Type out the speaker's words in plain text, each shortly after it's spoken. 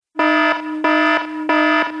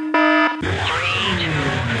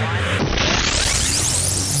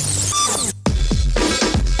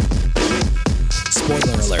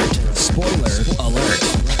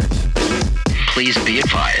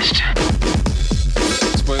advised.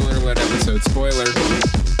 Spoiler alert episode. Spoiler.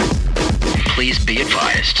 Please be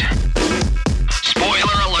advised.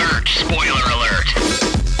 Spoiler alert. Spoiler alert.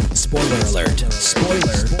 Spoiler alert.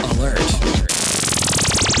 Spoiler alert.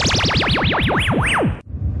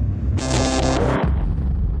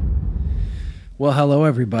 Well, hello,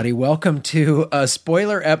 everybody. Welcome to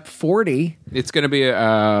Spoiler Ep 40. It's going to be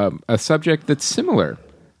a subject that's similar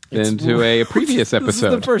than to a previous episode. This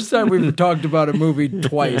is the first time we've talked about a movie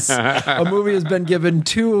twice. A movie has been given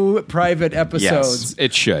 2 private episodes. Yes,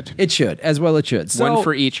 it should. It should, as well it should. So, One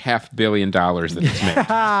for each $500 million that it's made.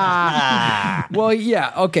 well,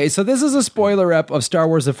 yeah, okay. So this is a spoiler ep of Star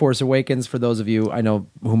Wars The Force Awakens. For those of you I know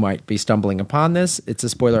who might be stumbling upon this, it's a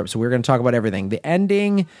spoiler ep. So we're going to talk about everything. The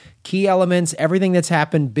ending, key elements, everything that's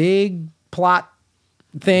happened, big plot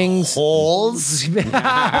things, Holes,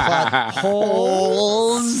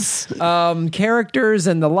 characters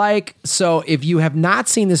and the like. So if you have not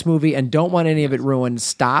seen this movie and don't want any of it ruined,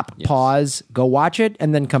 stop, pause, go watch it,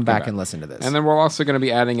 and then come back and listen to this. And then we're also going to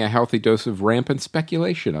be adding a healthy dose of rampant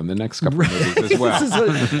speculation on the next couple of movies as well.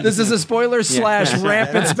 This is a spoiler /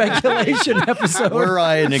 rampant speculation episode. We're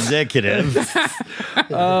an executive.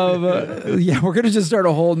 Yeah, we're going to just start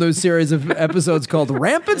a whole new series of episodes called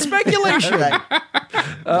Rampant Speculation.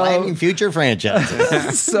 Planning future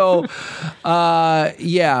franchises. So, but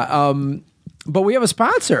we have a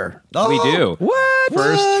sponsor. We do. What?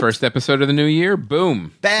 First episode of the new year.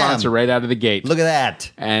 Boom. Bam. Sponsor right out of the gate. Look at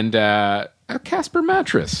that. And a Casper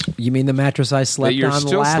mattress. You mean the mattress I slept That you're on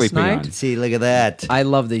still last sleeping night? on. See, look at that. I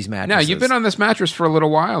love these mattresses. Now, you've been on this mattress for a little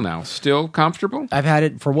while now. Still comfortable? I've had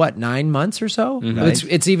it for 9 months or so? Right.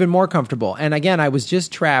 It's even more comfortable. And again, I was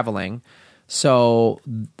just traveling, so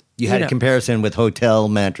You had a comparison with hotel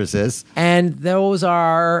mattresses. and those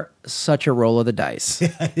are such a roll of the dice.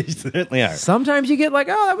 You certainly are. Sometimes you get like,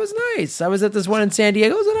 oh, that was nice. I was at this one in San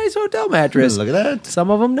Diego. It was a nice hotel mattress. Look at that.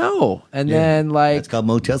 Some of them no. And then like It's called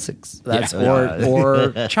Motel 6. that's Yeah.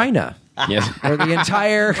 or China. Yes. Or the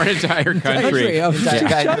entire An entire country. of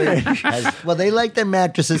China. Well, they like their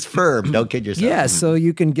mattresses firm. Don't kid yourself. Yeah, so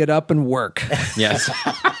you can get up and work. Yes.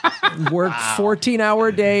 Work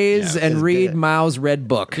 14-hour days and read Mao's Red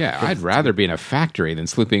Book. Yeah, I'd rather be in a factory than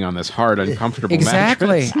sleeping on this hard, uncomfortable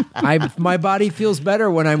Exactly. mattress. My body feels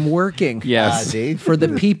better when I'm working. Yes. See? For the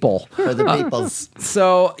people. For the peoples.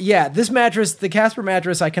 So, yeah, this mattress, the Casper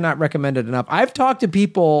mattress, I cannot recommend it enough. I've talked to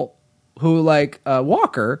people who like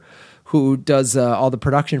Walker, who does all the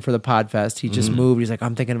production for the Podfest. He just moved. He's like,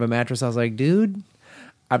 I'm thinking of a mattress. I was like, dude,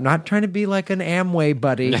 I'm not trying to be like an Amway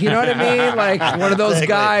buddy. You know what I mean? Like one of those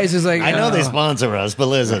guys who's like, I know they sponsor us, but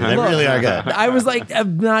listen, they really are good. I was like,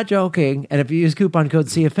 I'm not joking. And if you use coupon code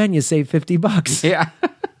CFN, you save $50. Yeah.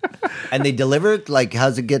 And they deliver it? Like,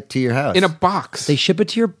 how's it get to your house? In a box. They ship it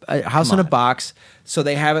to your house in a box. So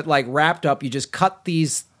they have it like wrapped up. You just cut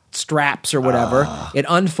these straps or whatever. It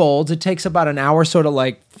unfolds. It takes about an hour sort of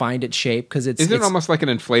like find its shape because it's... Isn't it almost like an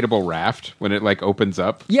inflatable raft when it like opens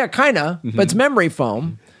up? Yeah, kind of. But it's memory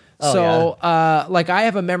foam. So like I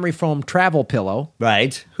have a memory foam travel pillow.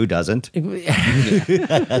 Right. Who doesn't?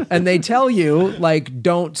 And they tell you like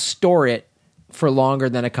don't store it for longer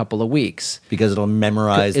than a couple of weeks. Because it'll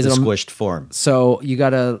memorize the squished form. So you got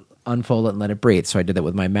to unfold it and let it breathe. So I did that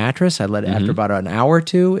with my mattress. I let it after about an hour or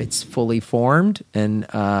two. It's fully formed, and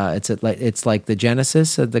it's like the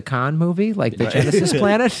Genesis of the Khan movie, like the Genesis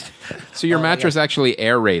planet. So your mattress actually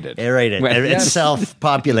aerated. Aerated. It's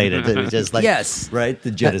self-populated. It's just like, right?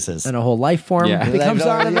 The Genesis. And a whole life form becomes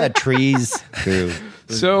out of it. Trees. True.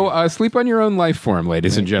 So sleep on your own life form,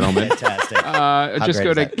 ladies and gentlemen. Fantastic. Just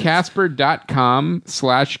go to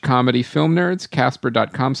casper.com/comedyfilmnerds,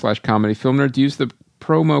 casper.com/comedyfilmnerds. Use the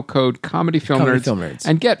promo code ComedyFilmNerds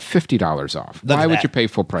and get $50 off. Why would you pay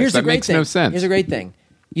full price? That makes no sense. Here's a great thing.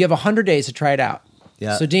 You have 100 days to try it out.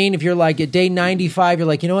 Yeah. So, Dean, if you're like at day 95, you're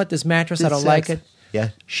like, you know what, this mattress, I don't like it.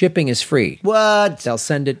 Yeah. Shipping is free. What? They'll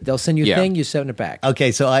send you a thing, you send it back.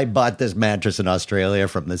 Okay, so I bought this mattress in Australia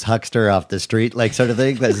from this huckster off the street, like sort of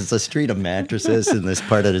thing. It's a street of mattresses in this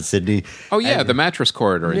part of Sydney. Oh, yeah, the mattress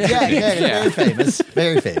corridor. Yeah, very famous.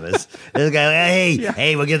 Very famous. This guy,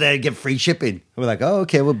 hey, we'll get free shipping. We're like, oh,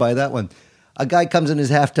 okay, we'll buy that one. A guy comes in his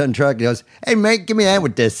half-ton truck and he goes, hey, mate, give me a hand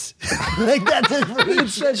with this. Like, that's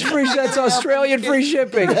That's Australian free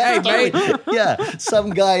shipping. Hey, mate. Yeah,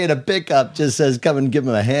 some guy in a pickup just says, come and give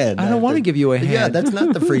him a hand. I don't want to give you a hand. Yeah, that's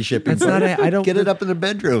not the free shipping. That's not I don't get it up in the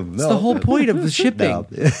bedroom. That's the whole point of the shipping.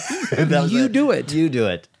 No. You do it. You do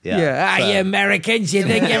it. Yeah. You Americans, you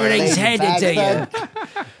think everything's handed to you.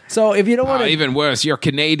 So if you don't want to... even worse, you're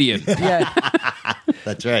Canadian. Yeah.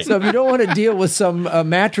 That's right. So if you don't want to deal with some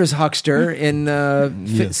mattress huckster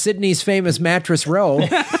in Sydney's famous Mattress Row,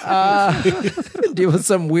 deal with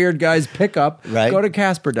some weird guy's pickup, go to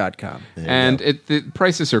Casper.com. And the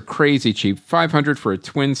prices are crazy cheap. $500 for a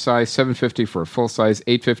twin size, $750 for a full size,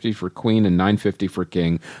 $850 for queen, and $950 for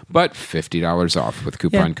king. But $50 off with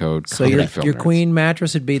coupon code. So your queen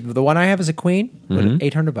mattress would be the one I have is a queen.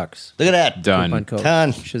 $800. Look at that. Done. Coupon code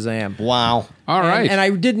Done. Shazam. Wow. All right. And I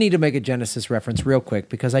did need to make a Genesis reference real quick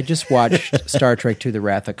because I just watched Star Trek II: The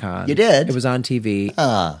Wrath of Khan. You did? It was on TV.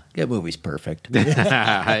 That movie's perfect.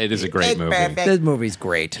 It is a great movie. This movie's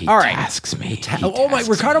great. He All right. tasks me. Oh my,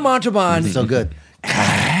 Ricardo Montalban. So good.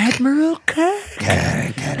 Admiral Kirk.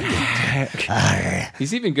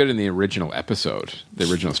 He's even good in the original episode, the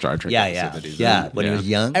original Star Trek episode that he's in. When he was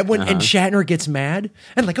young. And when and Shatner gets mad,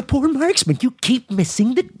 and like a poor marksman, you keep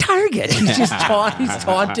missing the target. He's just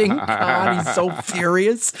taunting Khan. He's so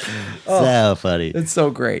furious. So funny. It's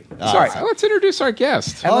so great. Sorry, let's introduce our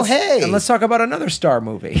guest. And let's talk about another star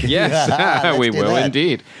movie. Yes, we will that.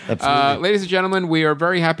 indeed. Ladies and gentlemen, we are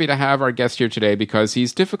very happy to have our guest here today because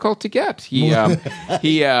he's difficult to get. He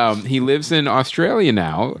lives in Australia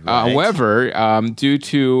now. However, due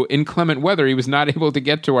to inclement weather, he was not able to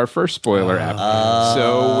get to our first spoiler app.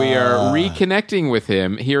 So we are reconnecting with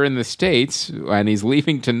him here in the States, and he's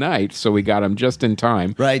leaving tonight, so we got him just in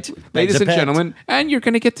time. Right. Ladies and gentlemen, and you're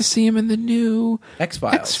going to get to see him in the new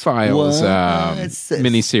X-Files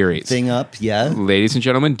miniseries. Thing up, yeah. Ladies and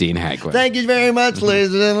gentlemen, Dean Haglund. Thank you very much,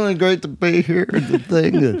 ladies and gentlemen. Great to be here.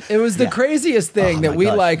 It was the craziest thing that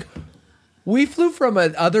we flew from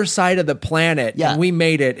the other side of the planet and we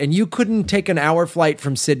made it, and you couldn't take an hour flight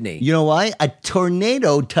from Sydney. You know why? A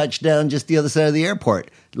tornado touched down just the other side of the airport,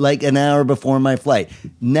 like an hour before my flight.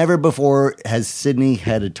 Never before has Sydney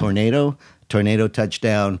had a tornado. Tornado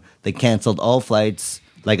touchdown. They canceled all flights,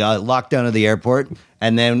 like a lockdown of the airport.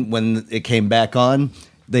 And then when it came back on,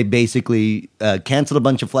 they basically canceled a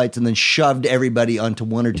bunch of flights and then shoved everybody onto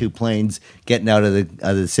one or two planes getting out of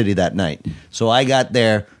the city that night. So I got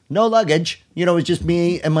there. No luggage. It was just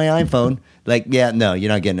me and my iPhone. Like, no, you're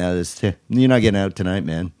not getting out of this. You're not getting out tonight,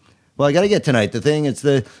 man. Well, I got to get tonight. The thing, it's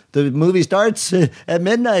the movie starts at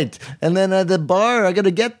midnight. And then at the bar, I got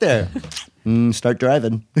to get there. Start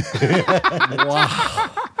driving. Wow.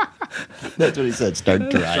 That's what he said. Start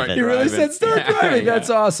driving. He really said start driving. That's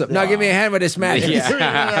awesome. Now give me a hand with this magic.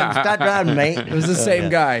 Start driving, mate. It was the same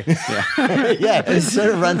guy. He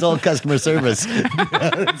sort of runs all customer service.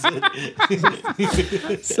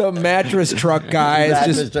 Some mattress truck guy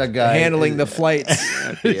is just handling the flights.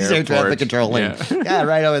 He's air traffic controlling. Yeah,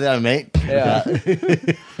 right over there, mate. Yeah.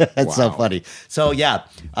 That's so funny. So,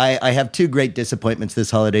 I have two great disappointments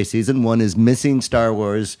this holiday season. One is missing Star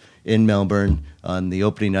Wars in Melbourne on the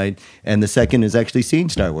opening night, and the second is actually seeing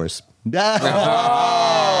Star Wars. All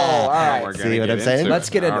right. See what I'm saying?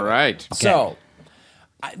 Let's get into it. All right. Okay. So,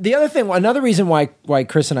 another reason why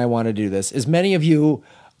Chris and I want to do this is many of you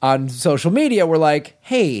on social media were like,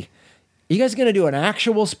 hey, you guys going to do an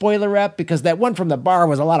actual spoiler rep? Because that one from the bar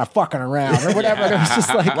was a lot of fucking around or whatever. And it was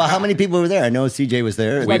just like... Well, how many people were there? I know CJ was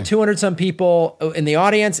there. Like 200-some people in the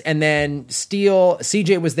audience, and then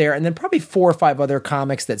CJ was there, and then probably 4 or 5 other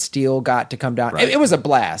comics that Steele got to come down. Right. It was a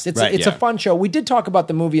blast. It's a fun show. We did talk about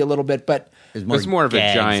the movie a little bit, but... It was more of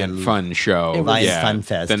a giant fun show. It was fun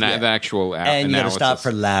fest. Than the actual and you got to stop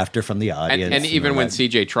for laughter from the audience. And even when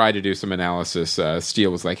CJ tried to do some analysis,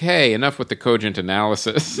 Steele was like, hey, enough with the cogent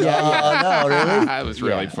analysis. No, really? It was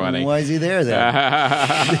really funny. Why is he there then?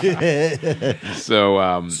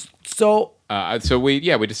 So we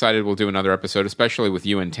decided we'll do another episode, especially with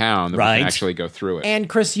you in town, that we can actually go through it. And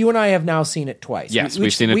Chris, you and I have now seen it twice. Yes,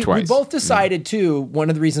 we've seen it twice. We both decided too. One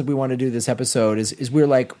of the reasons we want to do this episode is we're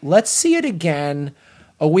like, let's see it again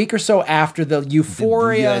a week or so after the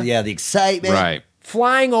euphoria, the excitement, right?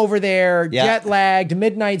 Flying over there, jet lagged,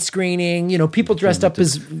 midnight screening. People dressed up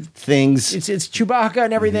as things. It's Chewbacca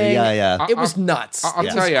and everything. Yeah. It was nuts. I'll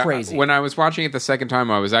tell you, crazy. When I was watching it the second time,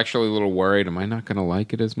 I was actually a little worried. Am I not going to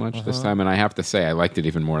like it as much this time? And I have to say, I liked it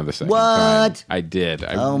even more the second time. I did.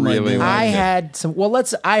 I really liked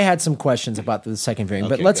it. I had some questions about the second viewing,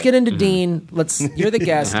 but let's get into Dean. You're the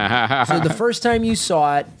guest. So the first time you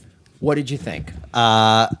saw it, what did you think?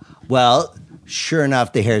 Well, sure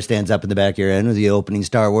enough, the hair stands up in the back of your head with the opening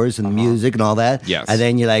Star Wars and the music and all that. Yes. And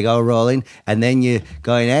then you're like, rolling. And then you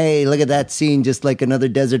going, hey, look at that scene, just like another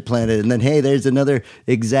desert planet. And then, hey, there's another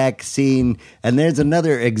exact scene. And there's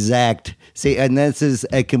another exact scene. And this is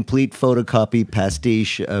a complete photocopy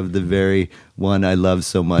pastiche of the very one I loved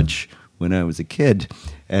so much when I was a kid.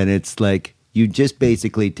 And it's like you just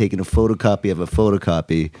basically taken a photocopy of a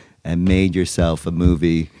photocopy and made yourself a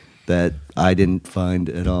movie that I didn't find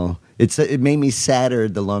at all. It made me sadder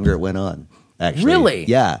the longer it went on. Actually, Really?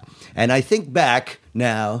 yeah. And I think back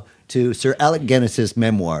now to Sir Alec Guinness's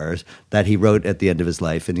memoirs that he wrote at the end of his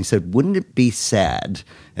life, and he said, "Wouldn't it be sad?"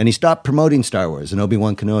 And he stopped promoting Star Wars and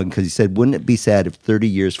Obi-Wan Kenobi because he said, "Wouldn't it be sad if 30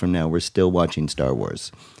 years from now we're still watching Star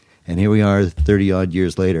Wars?" And here we are 30 odd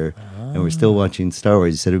years later, and we're still watching Star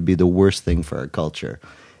Wars. He said it would be the worst thing for our culture.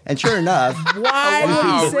 And sure enough, Why did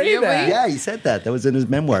Wow, he say really? that? yeah, he said that. That was in his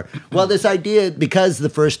memoir. Well, this idea, because the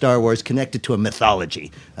first Star Wars connected to a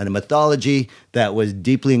mythology, and a mythology that was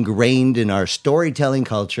deeply ingrained in our storytelling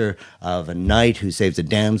culture of a knight who saves a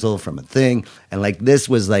damsel from a thing. And like this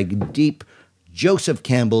was like deep Joseph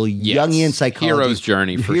Campbell, Jungian psychology. Hero's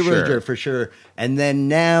journey, for sure. Journey, for sure. And then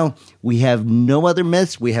now we have no other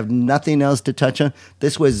myths. We have nothing else to touch on.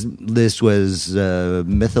 This was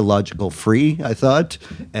mythological free, I thought,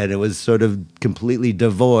 and it was sort of completely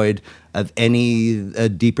devoid of any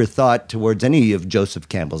deeper thought towards any of Joseph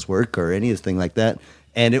Campbell's work or anything like that.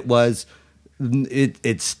 And it was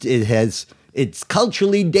it's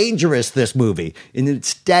culturally dangerous, this movie, and it's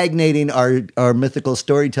stagnating our mythical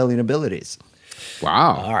storytelling abilities.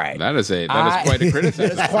 Wow. All right. That is quite a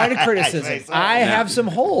criticism. That's quite a criticism. I have some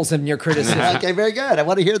holes in your criticism Okay, very good. I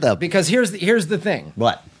want to hear them. because here's the thing.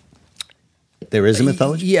 What? There is a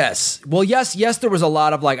mythology? Yes. Well, yes. There was a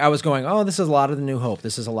lot of I was going, oh, this is a lot of the New Hope.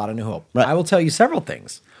 This is a lot of New Hope. Right. I will tell you several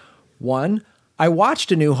things. One, I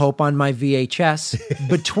watched A New Hope on my VHS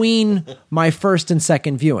between my first and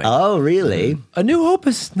second viewing. Oh, really? A New Hope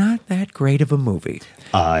is not that great of a movie.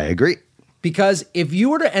 I agree. Because if you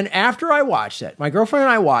were to, and after I watched it, my girlfriend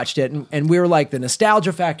and I watched it, and we were like, the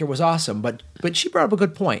nostalgia factor was awesome, but she brought up a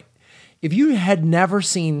good point. If you had never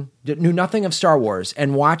knew nothing of Star Wars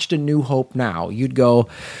and watched A New Hope now, you'd go,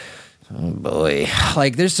 oh boy,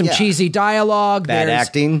 like there's some cheesy dialogue. Bad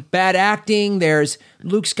acting. There's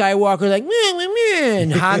Luke Skywalker like, meh, meh, meh,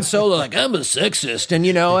 and Han Solo like, I'm a sexist. And,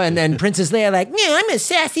 and then Princess Leia like, I'm a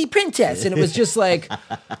sassy princess. And it was just like,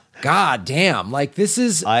 God damn, like this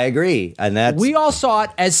is... I agree. And that's... We all saw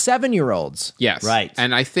it as 7-year-olds. Yes. Right.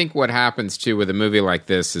 And I think what happens, too, with a movie like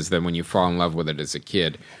this is that when you fall in love with it as a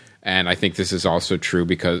kid, and I think this is also true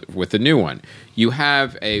because with the new one, you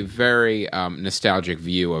have a very nostalgic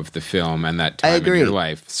view of the film and that time in your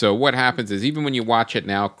life. So what happens is even when you watch it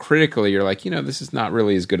now, critically, you're like, this is not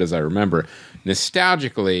really as good as I remember.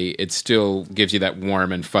 Nostalgically, it still gives you that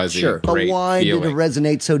warm and fuzzy, Sure. great But why feeling. did it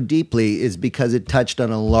resonate so deeply is because it touched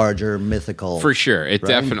on a larger mythical... For sure, it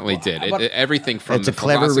definitely did. Everything from It's the a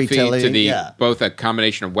clever philosophy retelling, to the both a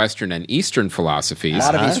combination of Western and Eastern philosophies. A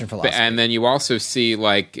lot of Eastern philosophy. And then you also see, you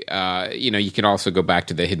can also go back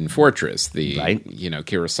to The Hidden Fortress, the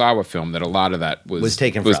Kurosawa film that a lot of that was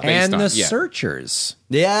taken from. based And on. The Searchers.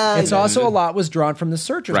 Yeah. It's also a lot was drawn from The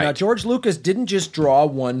Searchers. Right. Now, George Lucas didn't just draw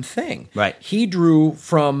one thing. Right. He drew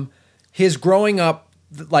from his growing up,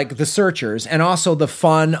 like The Searchers, and also the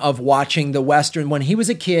fun of watching the Western. When he was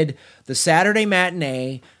a kid, the Saturday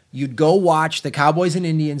matinee, you'd go watch the Cowboys and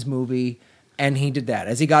Indians movie, and he did that.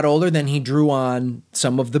 As he got older, then he drew on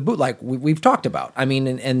some of the like we've talked about. I mean,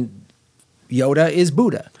 and Yoda is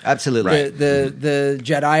Buddha. Absolutely. The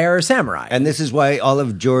Jedi are samurai. And this is why all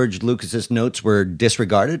of George Lucas's notes were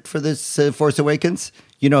disregarded for this Force Awakens.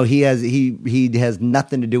 He has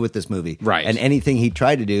nothing to do with this movie. Right. And anything he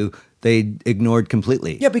tried to do, they ignored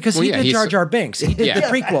completely. Yeah, because he did he's- Jar Jar Binks. He did the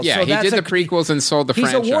prequels. Yeah, so he did the prequels and sold the he's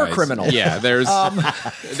franchise. a war criminal. Yeah, there's...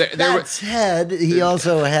 That said, he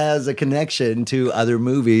also has a connection to other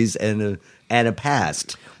movies and a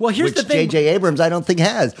past. Well, here's which the thing. J.J. Abrams, I don't think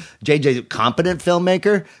has. J.J. a competent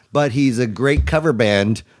filmmaker, but he's a great cover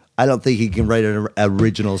band. I don't think he can write an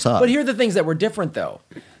original song. But here are the things that were different, though.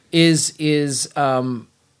 Is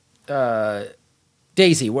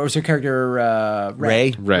Daisy? What was her character?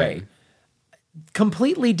 Ray.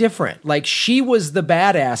 Completely different. Like she was the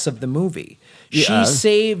badass of the movie. Yeah. She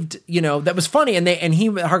saved. That was funny. And he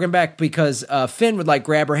harkened back because Finn would like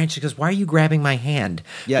grab her hand. She goes, "Why are you grabbing my hand?"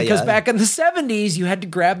 Yeah, because yeah. back in the 70s, you had to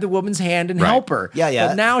grab the woman's hand and Right. help her. Yeah, yeah.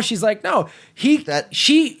 But now she's like, no.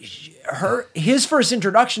 His first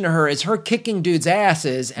introduction to her is her kicking dudes'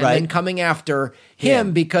 asses and Right. then coming after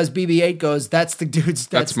him because BB-8 goes, "That's the dude's."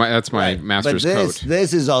 That's my master's But coat.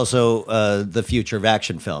 this is also the future of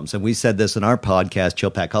action films. And we said this in our podcast, Chill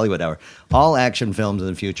Pack Hollywood Hour. All action films in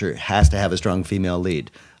the future has to have a strong female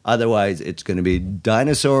lead. Otherwise, it's going to be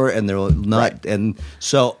dinosaur and there will not. Right. And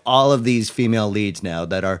so all of these female leads now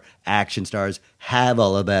that are action stars have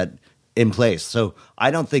all of that in place. So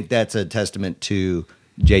I don't think that's a testament to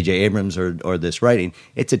J.J. Abrams or this writing.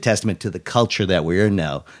 It's a testament to the culture that we're in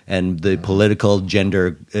now and the political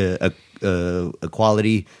gender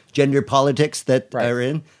equality, gender politics that Right. are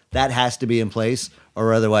in. that has to be in place,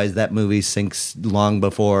 or otherwise that movie sinks long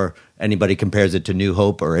before anybody compares it to New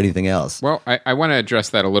Hope or anything else. Well, I want to address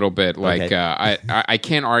that a little bit. Like, Okay. I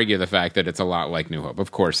can't argue the fact that it's a lot like New Hope.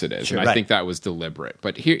 Of course it is. Sure, and I right. think that was deliberate.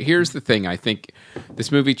 But here's the thing. I think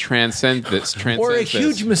this movie transcends this. Or a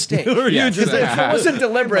huge mistake. Yes. Because if it wasn't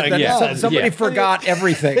deliberate, then Yeah. somebody Yeah. forgot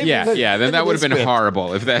everything. Yeah, then that would have been Script.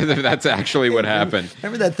 horrible if that's actually what happened.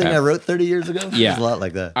 Remember that thing I wrote 30 years ago? Yeah. It was a lot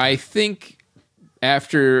like that. I think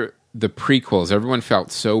after the prequels, everyone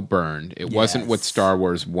felt so burned. It wasn't what Yes. Star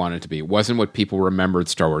Wars wanted to be. It wasn't what people remembered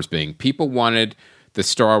Star Wars being. People wanted the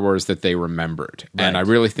Star Wars that they remembered. And I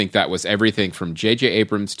really think that was everything from J.J.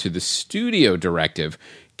 Abrams to the studio directive.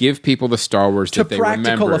 Give people the Star Wars To that they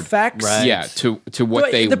practical remembered. effects. Right. Yeah, to what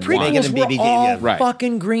But they the want. Making prequels them were BB-8, all yeah. Right.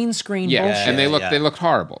 fucking green screen Yeah, bullshit. and they looked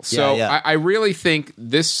horrible. So yeah. I really think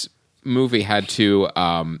this movie had to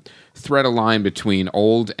thread a line between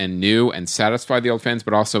old and new and satisfy the old fans,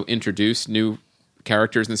 but also introduce new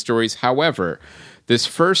characters and stories. However, this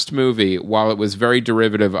first movie, while it was very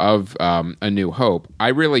derivative of A New Hope, I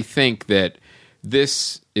really think that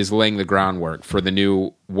this is laying the groundwork for the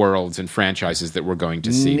new worlds and franchises that we're going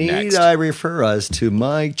to see Need next. I refer us to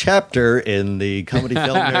my chapter in the Comedy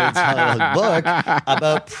Film Nerds Hollywood book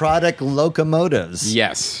about product locomotives?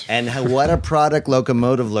 Yes. And what a product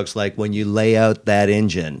locomotive looks like when you lay out that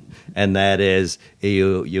engine. And that is,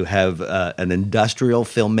 you have an industrial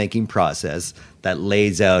filmmaking process that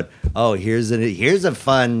lays out, oh, here's a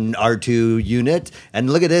fun R2 unit, and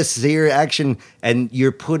look at this here action, and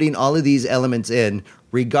you're putting all of these elements in,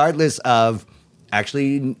 regardless of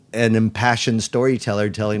actually an impassioned storyteller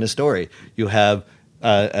telling a story. You have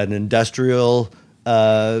an industrial,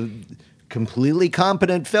 completely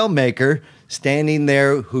competent filmmaker standing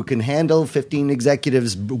there who can handle 15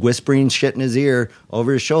 executives whispering shit in his ear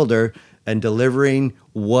over his shoulder and delivering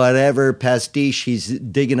whatever pastiche he's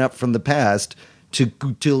digging up from the past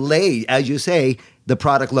to lay, as you say, the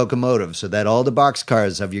product locomotive, so that all the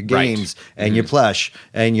boxcars of your games and your plush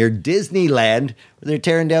and your Disneyland, they're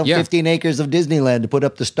tearing down 15 acres of Disneyland to put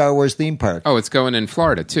up the Star Wars theme park. Oh, it's going in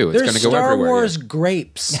Florida, too. It's going There's to go Star everywhere. Wars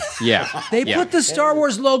grapes. Yeah. They put the Star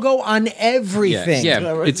Wars logo on everything.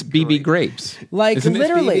 Yeah, it's BB grapes. Like, Isn't it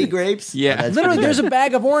literally. BB grapes? Yeah. Oh, that's Literally, pretty there's good. a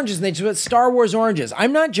bag of oranges, and they just put Star Wars oranges.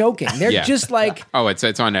 I'm not joking. They're Yeah. just like, Oh, it's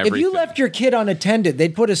on if everything. you left your kid unattended,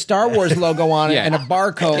 they'd put a Star Wars logo on it Yeah. and a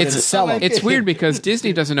barcode and sell them. It's weird because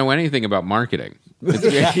Disney doesn't know anything about marketing. It's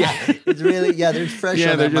It's really, they're fresh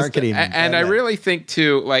on they're that marketing. and I really think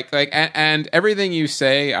too, and everything you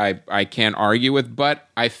say, I can't argue with, but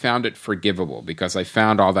I found it forgivable because I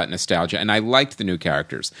found all that nostalgia, and I liked the new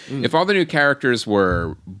characters. If all the new characters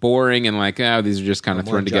were boring and like, oh, these are just kind of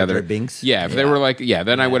more thrown Jar Jar together, Binks? yeah, if they were like,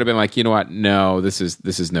 then I would have been like, you know what, no, this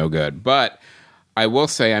is no good, but. I will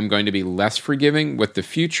say I'm going to be less forgiving with the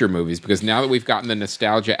future movies because now that we've gotten the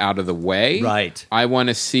nostalgia out of the way, Right. I want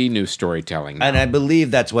to see new storytelling now. And I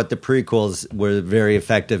believe that's what the prequels were very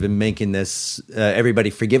effective in making this, everybody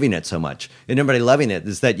forgiving it so much and everybody loving it,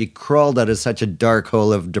 is that you crawled out of such a dark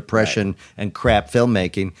hole of depression and crap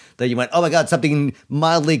filmmaking that you went, oh my God, something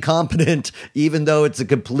mildly competent, even though it's a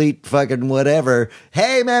complete fucking whatever.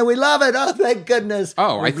 Hey man, we love it. Oh, thank goodness.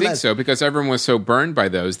 Oh, We're I think blessed. so because everyone was so burned by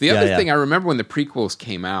those. The other yeah. thing I remember when the prequels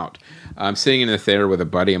came out, I'm sitting in the theater with a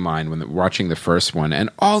buddy of mine when watching the first one, and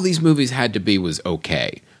all these movies had to be was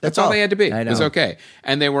okay. That's all they had to be. I It was know. okay,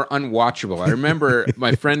 and they were unwatchable. I remember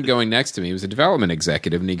my friend going next to me. He was a development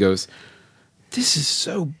executive, and he goes, "This is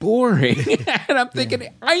so boring." And I'm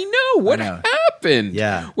thinking, I know what happened.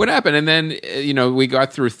 Yeah. What happened? And then we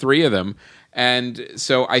got through 3 of them, and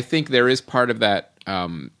so I think there is part of that.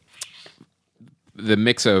 The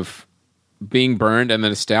mix of being burned and the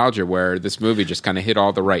nostalgia where this movie just kind of hit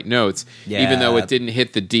all the right notes, even though it didn't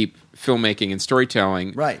hit the deep filmmaking and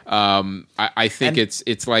storytelling. Right. I think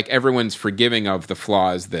it's like everyone's forgiving of the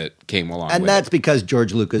flaws that came along And with that's it. because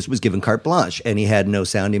George Lucas was given carte blanche, and he had no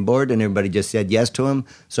sounding board, and everybody just said yes to him.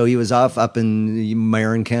 So he was off up in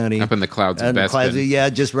Marin County, Up in the clouds of and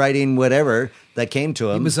Bespin. just writing whatever that came to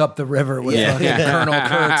him. He was up the river with Yeah. fucking Colonel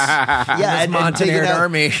Kurtz. yeah, and taking Montagnard out-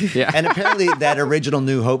 army. Yeah. And apparently that original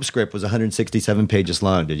New Hope script was 167 pages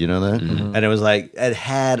long. Did you know that? Mm-hmm. And it was like, it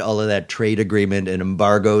had all of that trade agreement and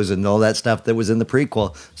embargoes and all that stuff that was in the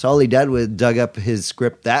prequel. So all he did was dug up his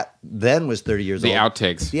script that then was 30 years The old.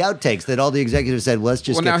 outtakes. The outtakes that all the executives said, let's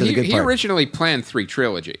just Well, get now to the good he part. originally planned 3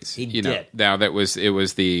 trilogies. He you did. Now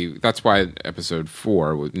that's why Episode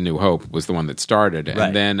 4, with New Hope, was the one that started, Right.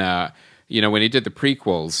 and then when he did the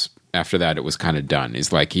prequels. After that, it was kind of done.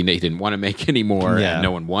 He's like, he didn't want to make any more, Yeah. and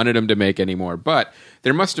no one wanted him to make any more. But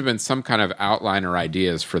there must have been some kind of outline or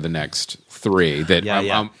ideas for the next 3 that Yeah,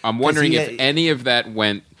 yeah. I'm wondering 'Cause if any of that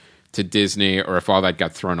went to Disney, or if all that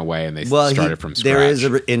got thrown away and they Well, started from scratch. there is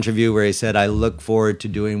an interview where he said, I look forward to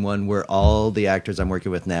doing one where all the actors I'm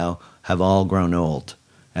working with now have all grown old,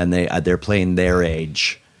 and they're playing their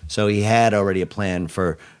age. So he had already a plan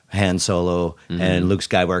for Han Solo and Luke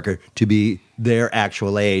Skywalker to be their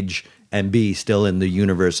actual age and be still in the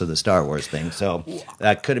universe of the Star Wars thing. So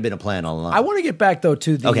that could have been a plan all along. I want to get back though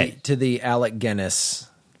to the Okay. to the Alec Guinness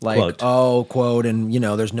Quote. quote, and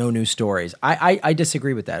there's no new stories. I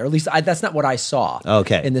disagree with that, or at least that's not what I saw.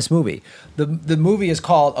 Okay. In this movie, the movie is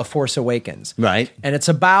called A Force Awakens, Right. And it's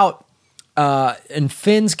about and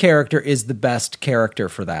Finn's character is the best character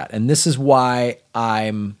for that, and this is why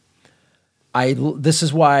this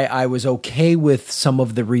is why I was okay with some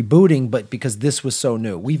of the rebooting, but because this was so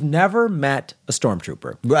new. We've never met a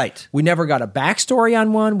stormtrooper. Right. We never got a backstory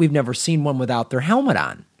on one. We've never seen one without their helmet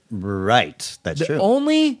on. Right. That's The true.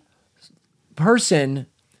 only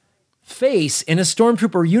face in a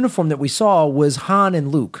stormtrooper uniform that we saw was Han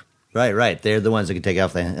and Luke. Right. They're the ones that can take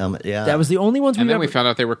off the helmet. Yeah. That was the only ones and then ever... we found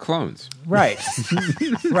out they were clones. Right.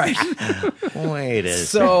 Right. Wait a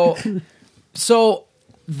second. So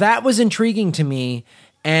that was intriguing to me,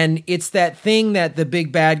 and it's that thing that the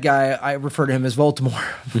big bad guy, I refer to him as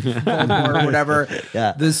Voldemort or whatever,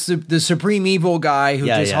 Yeah. the supreme evil guy who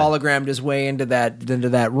Yeah, just yeah. hologrammed his way into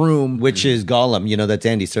that room. Which is Gollum. That's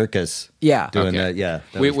Andy Serkis. Yeah. Doing Okay. that. Yeah.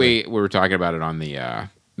 That We was good. were talking about it on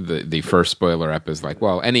the first spoiler ep is like,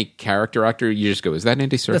 well, any character actor, you just go, is that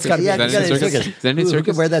Andy Serkis? That's gotta be Is that Andy Andy Serkis. Serkis? Is that Andy Who Serkis?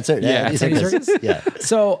 could wear that shirt? Yeah. Andy Andy Serkis. Serkis? Yeah.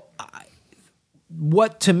 So,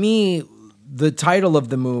 what to me, the title of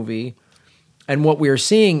the movie and what we are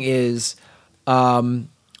seeing is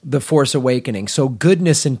the Force Awakening. So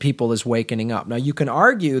goodness in people is wakening up. Now, you can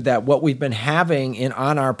argue that what we've been having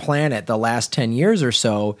on our planet the last 10 years or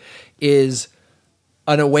so is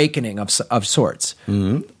an awakening of sorts.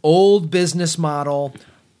 Old business model,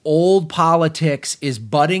 old politics is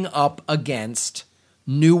butting up against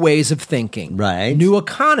new ways of thinking. Right. New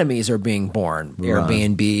economies are being born. Right.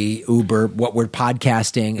 Airbnb, Uber, what we're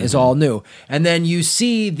podcasting is all new. And then you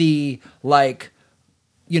see the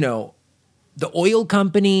oil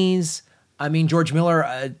companies. I mean, George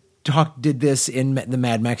Miller did this in the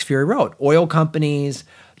Mad Max Fury Road. Oil companies,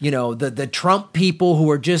 the Trump people who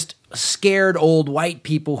are just scared old white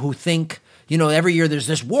people who think, every year there's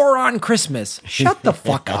this war on Christmas. Shut the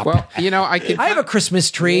fuck up. Well, I have a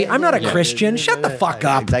Christmas tree. I'm not a Christian. Shut the fuck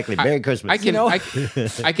up. Exactly. Merry Christmas.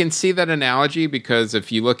 I can see that analogy because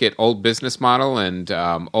if you look at old business model and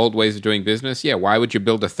old ways of doing business, why would you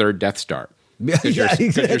build a third Death Star? Because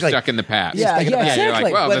you're stuck in the past. Yeah, You're exactly.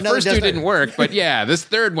 like, well, But the first two didn't work, but this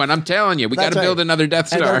third one, I'm telling you, we got That's to build right. another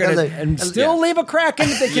Death And, Star. they're gonna, and still leave a crack in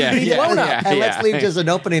it that can be blown up. And let's leave just an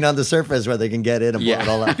opening on the surface where they can get in and blow it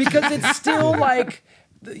all up. Because it's still like,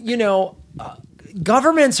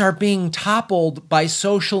 governments are being toppled by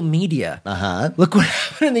social media. Look what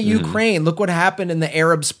happened in the Ukraine. Look what happened in the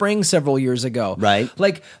Arab Spring several years ago. Right.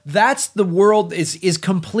 Like that's the world is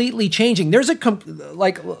completely changing. There's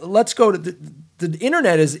let's go to the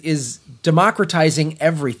internet is democratizing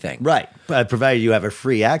everything. Right. Provided you have a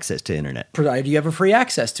free access to internet. Provided you have a free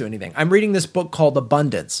access to anything. I'm reading this book called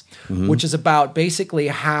Abundance, which is about basically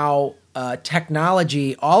how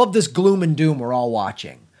technology, all of this gloom and doom we're all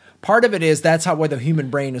watching. Part of it is that's why the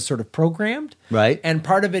human brain is sort of programmed. Right. And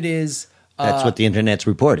part of it is That's what the internet's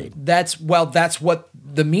reporting. that's what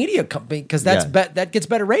the media company, because that gets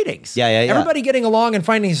better ratings. Yeah. Everybody getting along and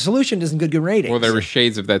finding a solution doesn't get good ratings. Well, there were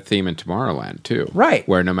shades of that theme in Tomorrowland too, Right.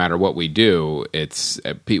 Where no matter what we do, it's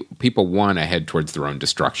people want to head towards their own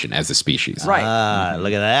destruction as a species. Right.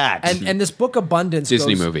 Look at that. And this book Abundance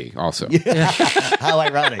Disney goes, movie also. How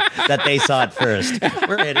ironic that they saw it first.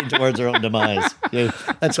 We're heading towards our own demise.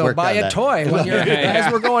 Let's So work buy on a that. toy when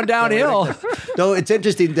as we're going downhill. Though it's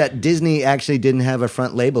interesting that Disney actually didn't have a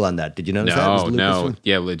front label on that. Did you notice that? It was No. Lucasfilm.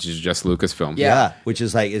 Yeah, it's just Lucasfilm. Yeah. Which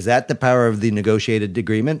is like, is that the power of the negotiated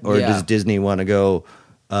agreement? Or Yeah. does Disney want to go,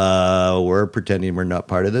 we're pretending we're not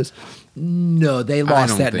part of this? No, they lost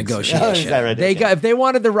don't that think so. negotiation. Oh, is that right? They got if they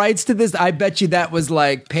wanted the rights to this, I bet you that was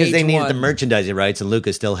like page Because they needed one. the merchandising rights, and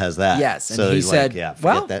Lucas still has that. Yes, and so he he's said, like, yeah, forget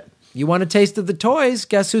 "Well, that. you want a taste of the toys?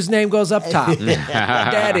 Guess whose name goes up top?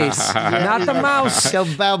 Daddy's, not the mouse. So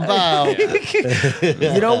bow bow.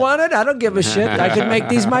 You don't want it? I don't give a shit. I can make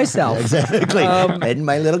these myself. Exactly. In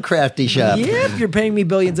my little crafty shop. Yep, you're paying me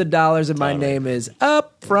billions of dollars, and my name is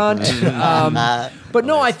up front. But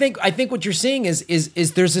no, I think what you're seeing is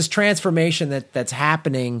there's this transformation that's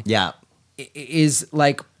happening. Yeah. Is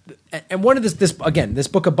like, and one of this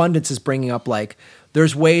book Abundance is bringing up like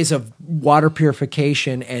there's ways of water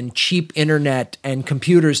purification and cheap internet and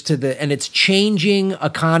computers and it's changing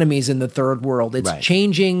economies in the third world. It's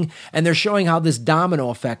changing, and they're showing how this domino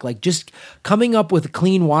effect, like just coming up with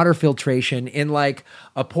clean water filtration in like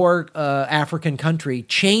a poor African country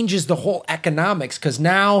changes the whole economics, because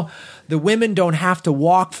now the women don't have to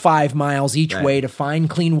walk 5 miles each way to find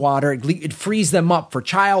clean water. It frees them up for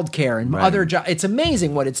childcare and other jobs. It's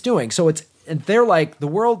amazing what it's doing. So and they're like the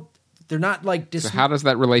world. They're not like So how does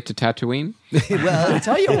that relate to Tatooine? Well, I'll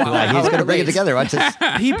tell you why. he's going to bring it together. Watch this.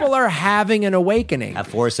 People are having an awakening. A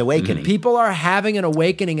Force Awakening. People are having an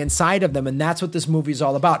awakening inside of them, and that's what this movie is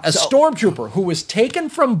all about. A stormtrooper who was taken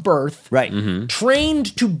from birth,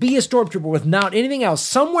 trained to be a stormtrooper without anything else,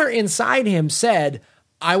 somewhere inside him said,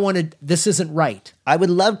 this isn't right. I would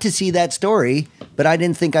love to see that story, but I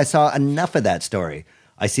didn't think I saw enough of that story.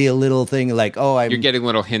 I see a little thing like, you're getting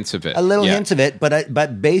little hints of it. A little hints of it,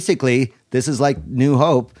 but basically, this is like New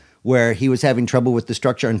Hope, where he was having trouble with the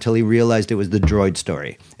structure until he realized it was the droid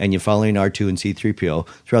story. And you're following R2 and C-3PO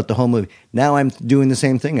throughout the whole movie. Now I'm doing the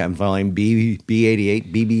same thing. I'm following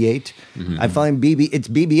B-88, BB-8. I'm following it's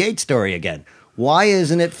BB-8's story again. Why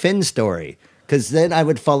isn't it Finn's story? Because then I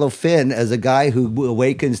would follow Finn as a guy who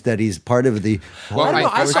awakens that he's part of the... Well,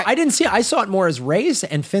 I didn't see it. I saw it more as Rey's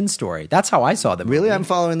and Finn's story. That's how I saw them. Really? I'm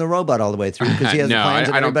following the robot all the way through because he has plans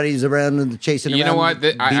and everybody's around and chasing around. You know what?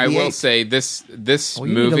 I will say this you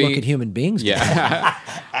movie... need to look at human beings. Yeah.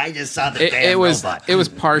 I just saw the damn robot. It was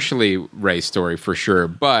partially Rey's story for sure,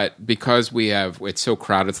 but because it's so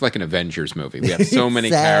crowded, it's like an Avengers movie. We have so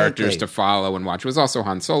many characters to follow and watch. It was also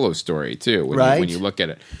Han Solo's story too, when you look at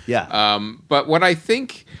it. Yeah. But what I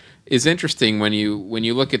think is interesting when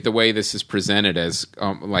you look at the way this is presented as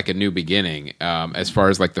like a new beginning, as far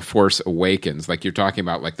as like the Force awakens, like you're talking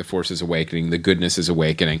about, like the Force is awakening, the goodness is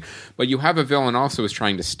awakening, but you have a villain also is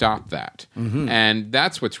trying to stop that, and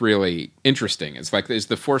that's what's really interesting. It's like, is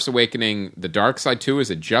the Force awakening the dark side too?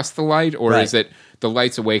 Is it just the light, or is it the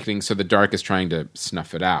light's awakening so the dark is trying to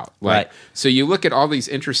snuff it out? So you look at all these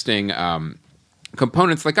interesting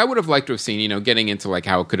components. Like I would have liked to have seen, getting into like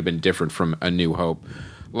how it could have been different from A New Hope.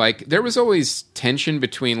 Like there was always tension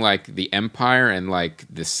between like the Empire and like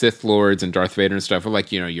the Sith Lords and Darth Vader and stuff. Like,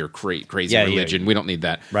 your crazy religion. We don't need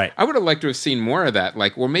that. Right. I would have liked to have seen more of that.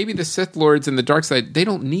 Like, well, maybe the Sith Lords and the dark side, they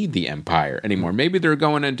don't need the Empire anymore. Maybe they're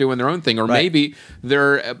going and doing their own thing, or maybe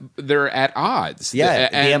they're at odds. Yeah,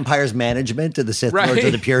 the Empire's management to the Sith Lords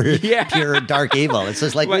are the pure dark evil. It's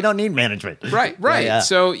just like we don't need management. Right. Yeah.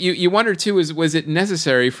 So you wonder too, was it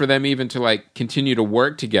necessary for them even to like continue to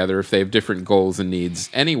work together if they have different goals and needs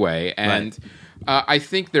anyway? And I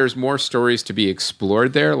think there's more stories to be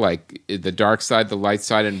explored there, like the dark side, the light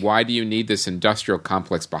side, and why do you need this industrial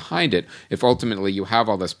complex behind it if ultimately you have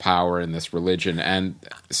all this power and this religion? And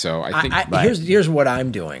so I think here's what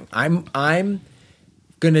I'm doing. I'm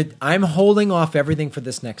holding off everything for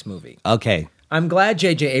this next movie. Okay. I'm glad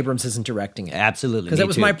J.J. Abrams isn't directing it. Absolutely. Because that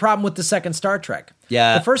was my problem with the second Star Trek.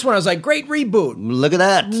 Yeah. The first one, I was like, great reboot. Look at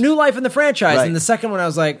that. New life in the franchise. Right. And the second one, I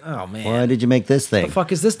was like, oh, man. Why did you make this thing? What the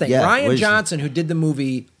fuck is this thing? Yeah, Ryan Johnson, who did the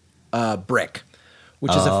movie Brick,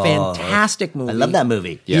 which is a fantastic movie. I love that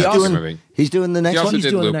movie. Yeah, He's doing the next one. He's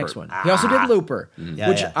doing Looper. the next one. He also did Looper,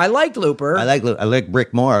 which I liked Looper. I like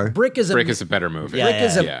Brick more. Brick is a better movie.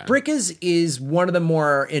 Brick is one of the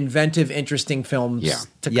more inventive, interesting films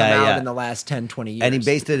to come out in the last 10, 20 years. And he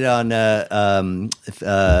based it on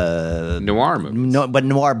noir movies.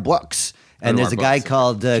 Noir books. And there's a guy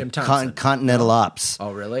called Continental Ops.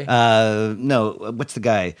 Oh, really? No, what's the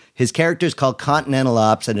guy? His character's called Continental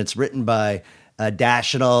Ops, and it's written by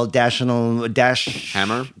Dash Hammer?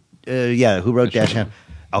 Who wrote Dash Hammer?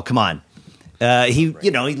 Oh, come on. He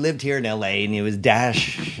lived here in L.A. and he was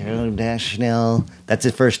Dashnell. That's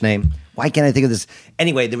his first name. Why can't I think of this?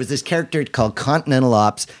 Anyway, there was this character called Continental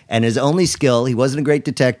Ops, and his only skill, he wasn't a great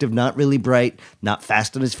detective, not really bright, not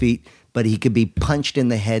fast on his feet, but he could be punched in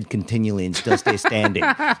the head continually and still stay standing.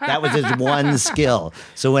 That was his one skill.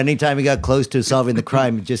 So anytime he got close to solving the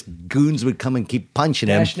crime, just goons would come and keep punching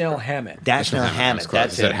him. Dashnell Hammett. Dashnell Hammett.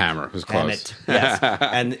 That's it. Hammer. It was close. Yes.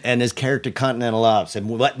 And his character Continental Ops,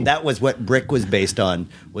 and that was what Brick was based on.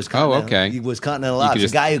 Was Continental, He was Continental Ops, a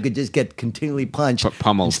guy who could just get continually punched,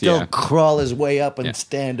 pummeled, and still crawl his way up and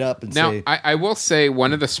stand up and say. Now, I will say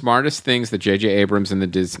one of the smartest things that J.J. Abrams and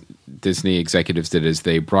the Disney executives did is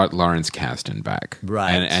they brought Lawrence Kasdan back.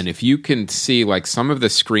 Right. And if you can see like some of the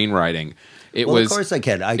screenwriting, of course I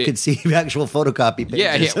can. I could see actual photocopy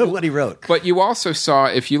pages of what he wrote. But you also saw,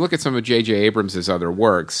 if you look at some of J.J. Abrams' other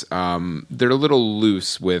works, they're a little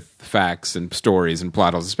loose with facts and stories and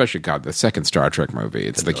plot holes, especially, the second Star Trek movie.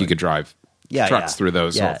 It's like you could drive trucks through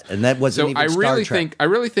those holes. And that wasn't even Star Trek. I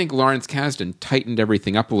really think Lawrence Kasdan tightened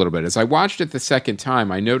everything up a little bit. As I watched it the second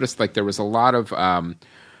time, I noticed like there was a lot of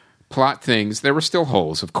plot things. There were still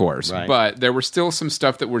holes, of course, but there were still some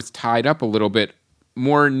stuff that was tied up a little bit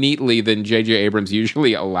more neatly than J.J. Abrams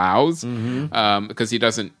usually allows, because he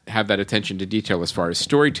doesn't have that attention to detail as far as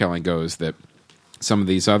storytelling goes that some of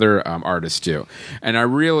these other artists do. And I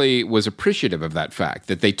really was appreciative of that fact,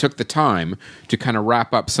 that they took the time to kind of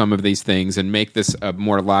wrap up some of these things and make this a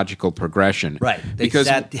more logical progression. Right. They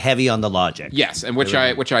sat heavy on the logic. Yes, and which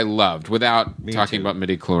I loved, without talking about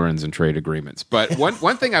midichlorians and trade agreements. But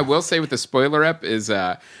one thing I will say with the spoiler ep is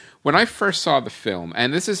when I first saw the film,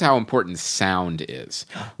 and this is how important sound is.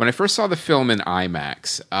 When I first saw the film in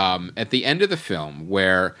IMAX, at the end of the film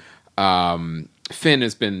where Finn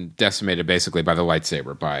has been decimated basically by the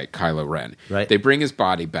lightsaber by Kylo Ren. Right. They bring his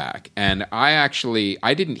body back, and I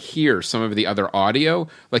didn't hear some of the other audio.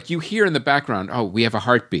 Like you hear in the background, oh, we have a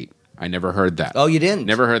heartbeat. I never heard that. Oh, you didn't?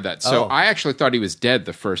 Never heard that. So I actually thought he was dead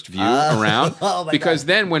the first view around. Oh my because God.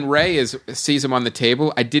 then when Rey sees him on the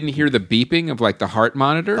table, I didn't hear the beeping of like the heart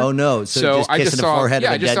monitor. Oh no! So just I kissing just the saw, forehead of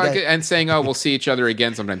a I just dead saw guy? and saying, "Oh, we'll see each other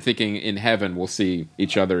again sometime." Thinking in heaven we'll see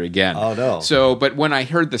each other again. Oh, no. So, but when I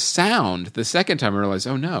heard the sound the second time, I realized,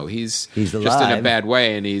 oh no, he's just in a alive. bad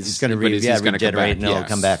way, and he's going to regenerate and it'll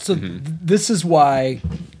come back. So this is why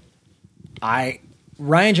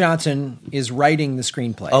Ryan Johnson is writing the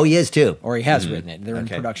screenplay. Oh, he is too. Or he has written it. They're in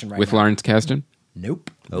production right with now. Lawrence Kasdan. Nope.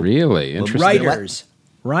 Really interesting. Writers.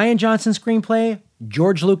 Ryan Johnson screenplay,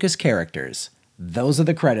 George Lucas characters. Those are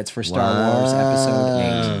the credits for Star Wars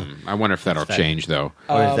Episode 8. I wonder if that'll change though.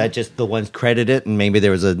 Or is that just the ones credited and maybe there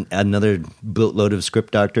was another boatload of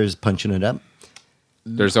script doctors punching it up?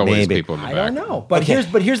 There's always Maybe. people in the I back. don't know. But here's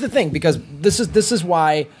the thing, because this is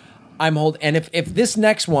why I'm holding. And if this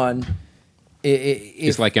next one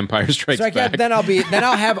It's like Empire Strikes Back. then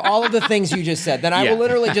I'll have all of the things you just said. Then I will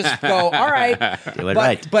literally just go, all right. Do it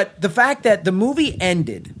right. But the fact that the movie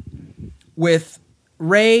ended with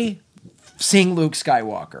Rey seeing Luke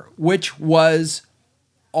Skywalker, which was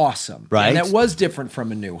awesome. Right. And that was different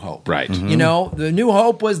from A New Hope. Right. You know, The New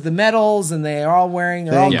Hope was the medals and they're all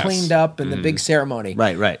Yes. cleaned up and the big ceremony.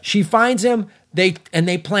 Right. She finds him, they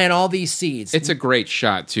plant all these seeds. It's a great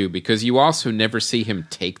shot too, because you also never see him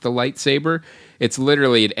take the lightsaber. It's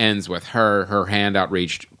literally, it ends with her hand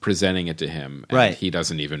outreached, presenting it to him, and Right. he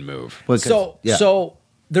doesn't even move. Well, So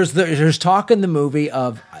there's talk in the movie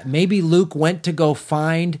of maybe Luke went to go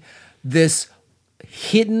find this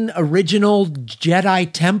hidden original Jedi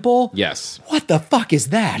temple. Yes. What the fuck is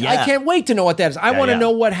that? Yeah. I can't wait to know what that is. I want to yeah.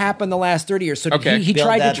 know what happened the last 30 years. So Okay. he Build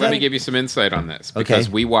tried that- to Let train. me give you some insight on this, because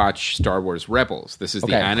we watch Star Wars Rebels. This is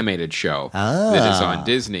the Okay. animated show that is on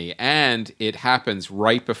Disney, and it happens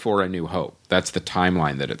right before A New Hope. That's the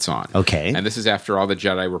timeline that it's on. Okay. And this is after all the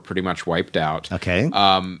Jedi were pretty much wiped out. Okay.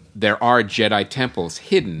 There are Jedi temples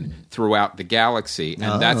hidden throughout the galaxy,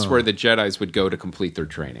 and that's where the Jedis would go to complete their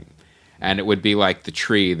training. And it would be like the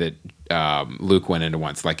tree that Luke went into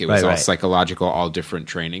once. Like it was all Right. psychological, all different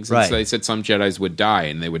trainings. And Right. so they said some Jedis would die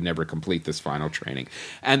and they would never complete this final training.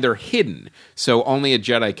 And they're hidden, so only a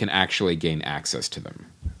Jedi can actually gain access to them.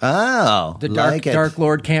 Oh, the like it. Dark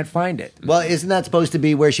Lord can't find it. Well, isn't that supposed to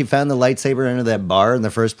be where she found the lightsaber under that bar in the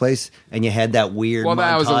first place? And you had that weird Well,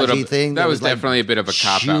 that was a little thing. That was like definitely a bit of a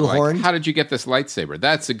cop out. Like, shoehorned? how did you get this lightsaber?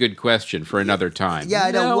 That's a good question for another time. Yeah,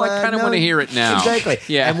 I know. No, I kind of want to hear it now. Exactly.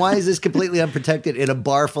 Yeah. And why is this completely unprotected in a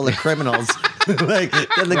bar full of criminals? like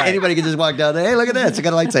anybody can just walk down there. Hey, look at this! I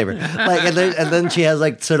got a lightsaber. Like, and then she has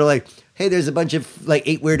like sort of like, hey, there's a bunch of like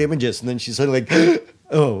 8 weird images, and then she's sort of like,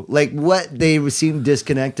 oh, like what? They seem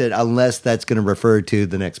disconnected unless that's going to refer to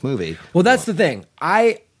the next movie. Well, that's the thing.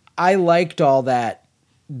 I liked all that.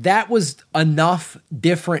 That was enough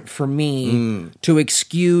different for me to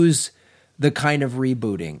excuse the kind of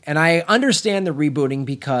rebooting. And I understand the rebooting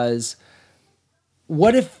because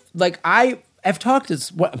what if, like, I've talked to,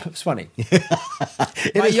 it's funny.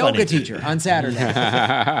 My is yoga funny. teacher on Saturday.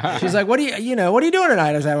 She's like, what are you doing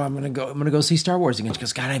tonight? I was like, well, I'm going to go see Star Wars again. She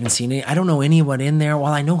goes, God, I haven't seen it. I don't know anyone in there.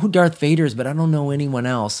 Well, I know who Darth Vader is, but I don't know anyone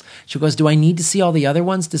else. She goes, do I need to see all the other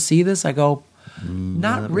ones to see this? I go,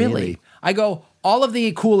 not really. I go, all of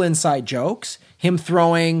the cool inside jokes, him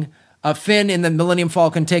throwing a Finn in the Millennium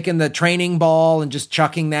Falcon, taking the training ball and just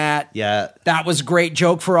chucking that. Yeah. That was a great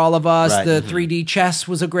joke for all of us. Right. The 3D chess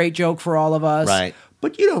was a great joke for all of us. Right.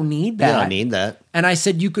 But you don't need that. You don't need that. And I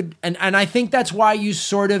said you could, and I think that's why you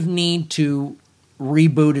sort of need to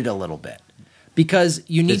reboot it a little bit. because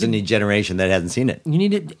you need There's a new generation that hasn't seen it. you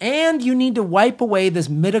need to wipe away this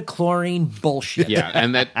midichlorian bullshit. Yeah,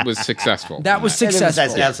 and that was successful. That was And it was-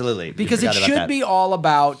 successful. absolutely. Because You it forgot about should that. be all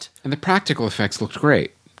about and the practical effects looked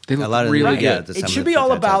great. They looked lot of really them- good. yeah, it some should of be the all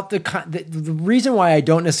fantastic. about the reason why I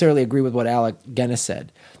don't necessarily agree with what Alec Guinness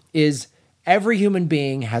said is every human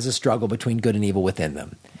being has a struggle between good and evil within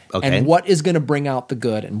them. Okay. And what is going to bring out the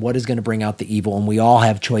good and what is going to bring out the evil, and we all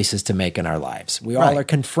have choices to make in our lives. We all Right. are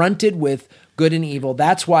confronted with good and evil.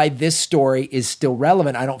 That's why this story is still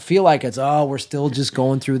relevant. I don't feel like it's, we're still just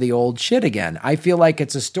going through the old shit again. I feel like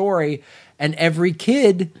it's a story, and every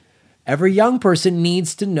kid, every young person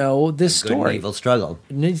needs to know this Good and story. evil struggle.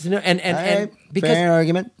 Needs to know, and All right, because fair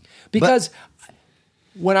argument. because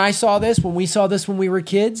when we saw this when we were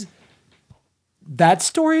kids, that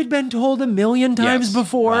story had been told a million times Yes.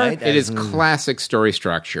 before. Right. It is classic story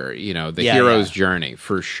structure, the Yeah, hero's yeah. journey,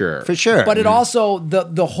 for sure. for sure. But it also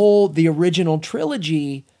the original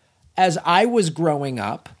trilogy, as I was growing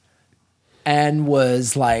up and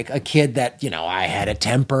was like a kid that, I had a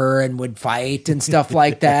temper and would fight and stuff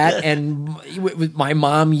like that. And my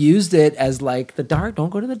mom used it as like don't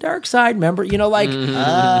go to the dark side. Remember, really?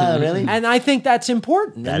 and I think that's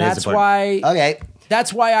important. That and is that's important. why, Okay.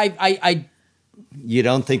 that's why I You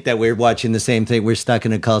don't think that we're watching the same thing? We're stuck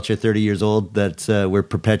in a culture 30 years old that's we're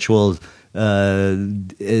perpetual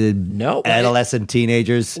no adolescent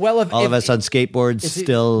teenagers. Well, if- all of if- us on skateboards if-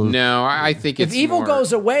 still. No, I think If it's evil more-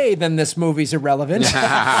 goes away, then this movie's irrelevant.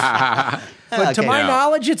 But to Okay. my No.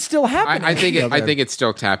 knowledge, it's still happening. I think it's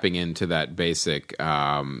still tapping into that basic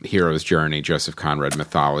hero's journey, Joseph Conrad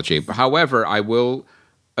mythology. However, I will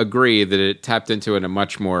agree that it tapped into it in a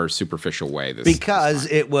much more superficial way. Because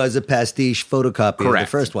it was a pastiche photocopy of the Correct,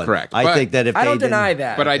 first one. correct. I But think that if I they don't didn't- deny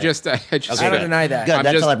that. But I just I don't deny that. Good, I'm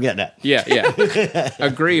that's just- all I'm getting at. Yeah.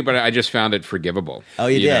 Agree, but I just found it forgivable. Oh,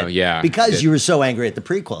 you did? know, yeah. Because It- you were so angry at the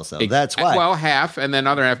prequel, so that's why. Well, half, and then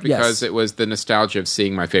other half because Yes. it was the nostalgia of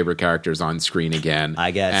seeing my favorite characters on screen again.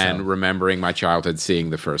 I guess and so. remembering my childhood seeing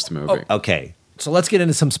the first movie. Okay, So let's get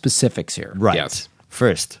into some specifics here. right. Yes.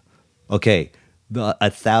 First, okay,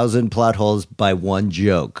 1,000 plot holes by one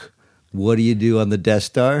joke. What do you do on the Death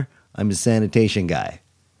Star? I'm a sanitation guy.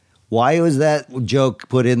 Why was that joke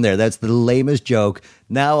put in there? That's the lamest joke.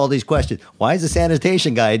 Now all these questions. Why is the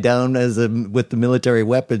sanitation guy down with the military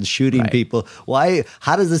weapons shooting people? Why?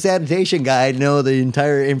 How does the sanitation guy know the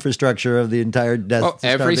entire infrastructure of the entire Death Well,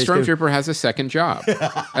 Star? every base? stormtrooper has a second job.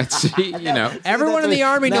 That's Everyone in the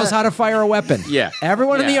army knows how to fire a weapon. Yeah.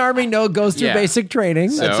 Everyone in the Yeah. army goes through Yeah. basic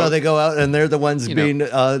training. So- And so they go out and they're the ones You know, being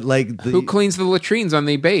like the who cleans the latrines on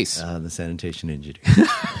the base. the sanitation engineer.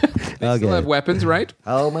 They still have weapons, right?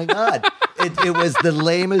 Oh my god! It was the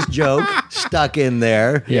lamest joke stuck in there.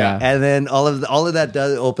 Yeah. and then all of that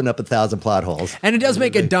does open up 1,000 plot holes. And it does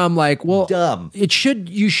make it dumb. Like, well, Dumb.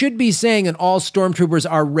 You should be saying that all stormtroopers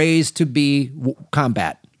are raised to be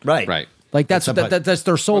combat. Right, Right. Like that's At some point. that's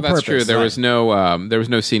their sole Well, that's purpose. true. There was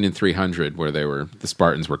no scene in 300 where the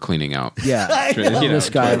Spartans were cleaning out. Yeah, You know, this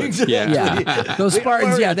guy. Exactly. Yeah, those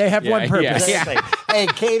Spartans. Yeah, they have one purpose. yeah. Hey,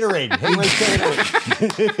 catering. Hey, where's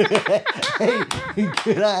catering? Hey,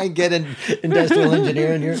 can I get an industrial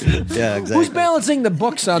engineer in here? Yeah, exactly. Who's balancing the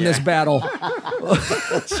books on this battle?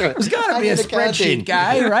 There's got to be a spreadsheet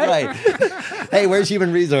guy, right? Hey, where's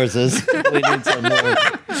human resources? We need some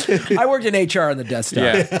more. I worked in HR on the Death Star.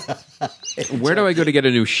 Yeah. Where do I go to get a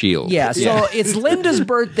new shield? Yeah, so it's Linda's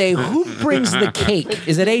birthday. Who brings the cake?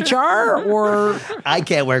 Is it HR or I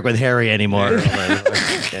can't work with Harry anymore.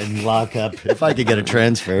 And lock up. If I could get a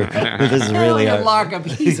transfer, this is really hard. lockup?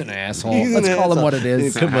 He's an asshole. He's Let's an call him asshole. what it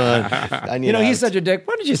is. Come on. I need You know, he's out. such a dick.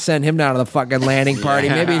 Why don't you send him down to the fucking landing party?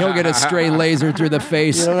 Maybe he'll get a stray laser through the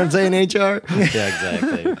face. You know what I'm saying, HR? Yeah,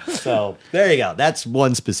 exactly. So there you go. That's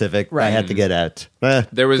one specific I had to get at.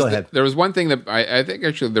 There was Go ahead. there was one thing that I think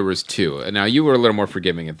actually there was two. Now you were a little more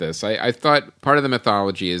forgiving at this. I thought part of the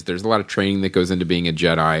mythology is there's a lot of training that goes into being a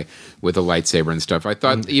Jedi with a lightsaber and stuff. I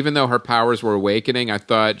thought even though her powers were awakening, I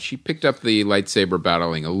thought she picked up the lightsaber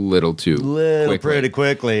battling a little too quickly. Pretty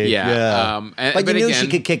quickly. Yeah. But you knew again- she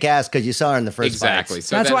could kick ass because you saw her in the first Exactly. fights.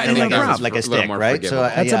 So That's that- why- I and think no that problem. was Like a little stick, more right? forgivable.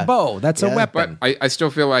 So, That's yeah. a bow. That's a Yeah. weapon. But I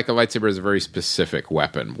still feel like a lightsaber is a very specific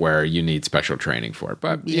weapon where you need special training for it.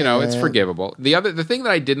 But you know, it's forgivable. The thing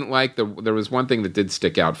that I didn't like, there was one thing that did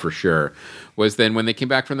stick out for sure, was then when they came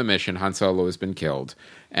back from the mission, Han Solo has been killed,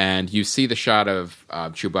 and you see the shot of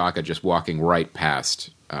Chewbacca just walking right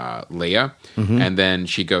past Leia, and then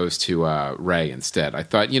she goes to Rey instead. I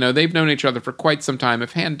thought, they've known each other for quite some time.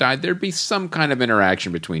 If Han died, there'd be some kind of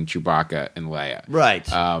interaction between Chewbacca and Leia. Right.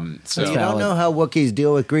 So you don't know how Wookiees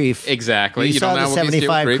deal with grief. Exactly. You saw don't know the how Wookiees deal with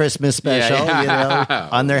 75 grief. Christmas special,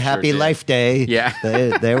 on their Happy did. Life Day. Yeah.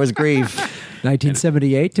 There was grief.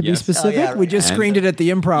 1978 to be Yes. specific. Oh, yeah, We just right. screened it at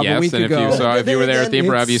the Improv a Yes, week and ago. if you were there at the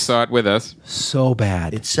Improv, you It's saw it with us. so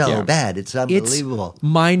bad. It's so Yeah. bad. It's unbelievable. It's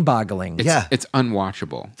mind-boggling. Yeah. It's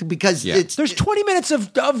unwatchable. because Yeah. it's There's 20 minutes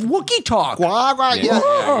of Wookiee talk. Quah, quah, yeah.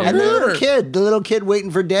 Oh, And the nerd. little kid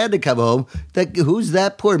waiting for dad to come home. Who's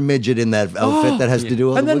that poor midget in that outfit that has to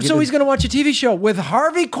do all And the then so he's going to watch a TV show with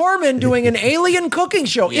Harvey Korman doing an alien cooking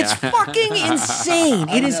show. It's fucking insane.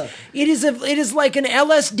 It is like an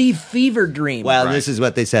LSD fever dream. Well, Right. this is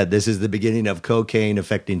what they said. This is the beginning of cocaine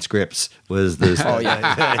affecting scripts. Was this?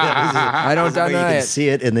 I don't where you deny can it. see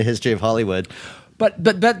it in the history of Hollywood. But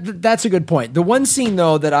that's a good point. The one scene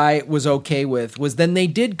though that I was okay with was then they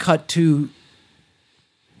did cut to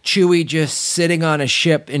Chewie just sitting on a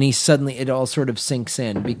ship, and it all sort of sinks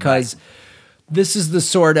in because this is the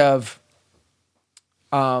sort of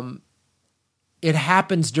it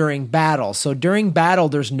happens during battle. So during battle,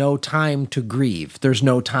 there's no time to grieve. There's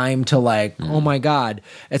no time to oh my God.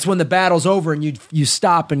 It's when the battle's over and you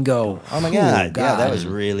stop and go, Oh my God! Yeah, that was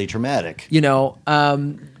really traumatic.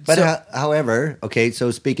 But however, okay. So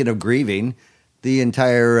speaking of grieving, the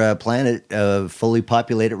entire planet, fully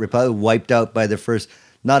populated republic, wiped out by the first.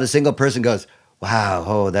 Not a single person goes,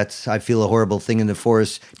 wow, I feel a horrible thing in the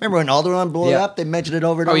forest. Remember when Alderaan blew Yeah. up? They mentioned it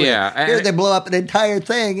over and Oh, over. yeah. Here And- they blow up an entire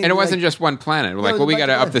thing. And it wasn't just one planet. We're like, was well, we a bunch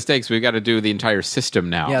got to of up the stakes. We've got to do the entire system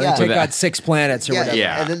now. they Yeah. take With out that- 6 planets or whatever.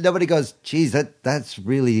 Yeah. And then nobody goes, geez, that's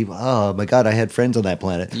really, oh my God, I had friends on that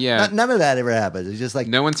planet. Yeah. None of that ever happened. It's just like,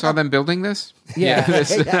 No one saw them building this? Yeah.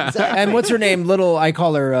 And what's her name? I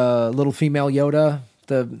call her little female Yoda.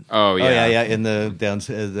 Oh, Oh, yeah. yeah, in the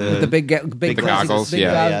The big goggles, big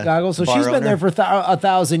yeah. goggles. So Bar she's been owner. there for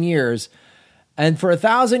 1,000 years, and for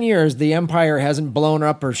 1,000 years, the Empire hasn't blown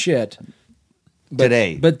up her shit.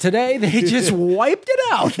 Today. But today they just wiped it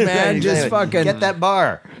out, man. Just fucking Get that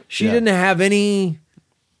bar. She Yeah. didn't have any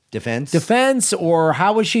defense. or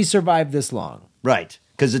how would she survive this long? Right.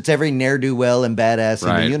 Because it's every ne'er-do-well and badass in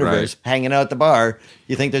Right, the universe right. hanging out at the bar.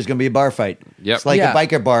 You think there's going to be a bar fight. Yep. It's like Yeah. a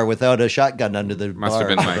biker bar without a shotgun under the Must bar. have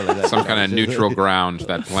been like some kind of neutral ground,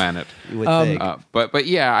 that planet. You would think. But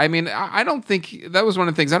yeah, I mean, I don't think that was one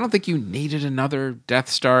of the things. I don't think you needed another Death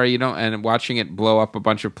Star, and watching it blow up a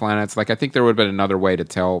bunch of planets. Like, I think there would have been another way to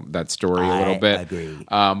tell that story a little I bit. agree.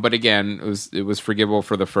 But again, it was forgivable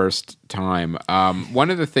for the first time.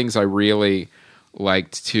 One of the things I really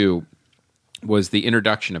liked too was the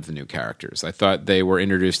introduction of the new characters. I thought they were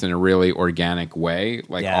introduced in a really organic way,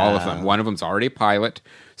 like all of them. One of them's already a pilot,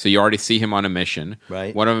 so you already see him on a mission.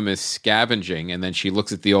 Right. One of them is scavenging, and then she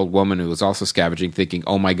looks at the old woman who is also scavenging, thinking,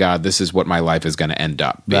 "Oh my God, this is what my life is going to end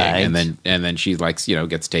up being." Right. And then she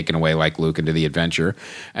gets taken away like Luke into the adventure,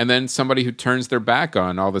 and then somebody who turns their back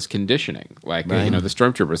on all this conditioning, like the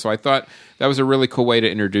stormtroopers. So I thought that was a really cool way to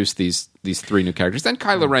introduce these 3 new characters. Then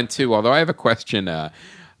Kylo Ren too. Although I have a question.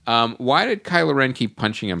 Why did Kylo Ren keep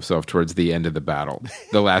punching himself towards the end of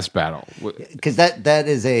the last battle? Because that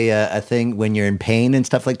is a thing when you're in pain and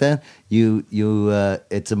stuff like that.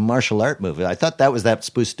 It's a martial art move. I thought that was that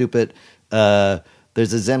stupid. There's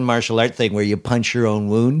a Zen martial art thing where you punch your own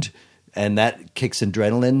wound, and that kicks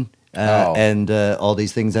adrenaline and all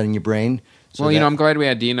these things out in your brain. So Well, I'm glad we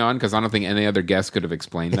had Dean on because I don't think any other guest could have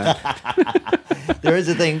explained that. there is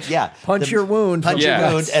a thing. Yeah, Punch your wound. punch Yeah.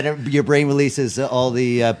 your wound, and your brain releases all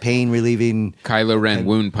the pain relieving. Kylo Ren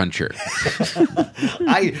wound puncher.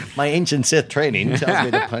 My ancient Sith training tells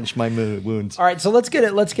me to punch my wounds. All right, so let's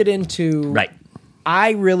get into Right.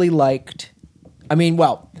 I really liked.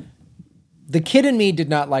 The kid in me did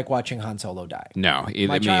not like watching Han Solo die. No,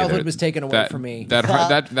 My childhood was taken away from me. That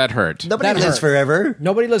hurt. Nobody That lives hurt. forever.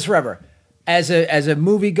 Nobody lives forever. As a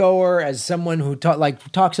moviegoer, as someone who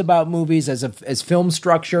talks about movies, as film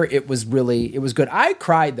structure, it was good. I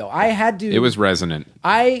cried though. I had to. It was resonant.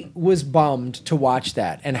 I was bummed to watch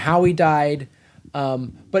that and how he died,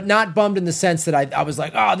 but not bummed in the sense that I was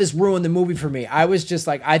like, oh, this ruined the movie for me. I was just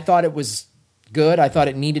like, I thought it was good. I thought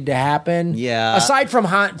it needed to happen. Yeah. Aside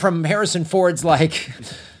from Harrison Ford's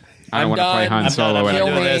I don't want to play Han Solo kill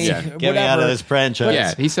anymore. me. Yeah. Get me out of this franchise.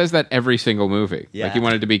 Yeah, he says that every single movie. Yeah. Like he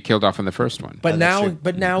wanted to be killed off in the first one. But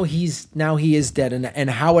that's now, true. he is dead, and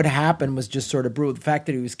how it happened was just sort of brutal. The fact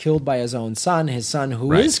that he was killed by his own son, his son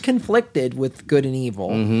who is Right. conflicted with good and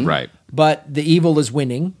evil, Right. but the evil is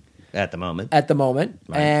winning At the moment. at the moment,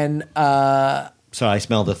 and So I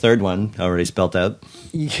smell the third one already spelt out.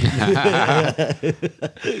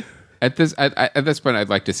 At this point, I'd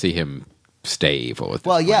like to see him stay evil. At this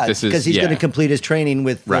Well, point. yeah, This is- because he's going to complete his training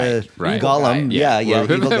with Right, right. Gollum. Yeah,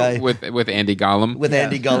 With- evil guy. with Andy Gollum. With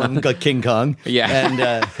Andy Gollum, got King Kong. Yeah. And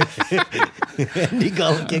Andy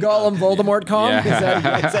Gollum, King Gollum, Voldemort, Kong. Yeah. Is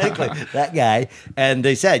that- exactly, that guy. And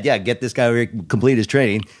they said, yeah, get this guy complete his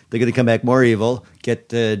training. They're going to come back more evil, get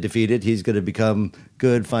defeated. He's going to become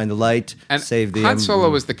good, find the light, And save the Han Solo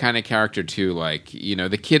was the kind of character too, like, you know,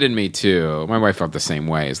 the kid in me too. My wife felt the same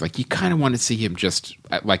way. It's like you kind of want to see him just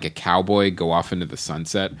like a cowboy go off into the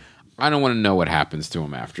sunset. I don't want to know what happens to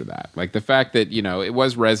him after that. Like the fact that, you know, it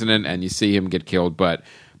was resonant and you see him get killed, but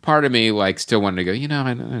part of me like still wanted to go, you know,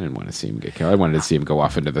 I didn't want to see him get killed. I wanted to see him go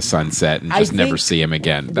off into the sunset and I just never think- see him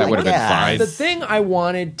again. That would have been yeah, fine. The thing I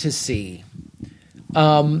wanted to see,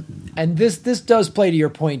 and this does play to your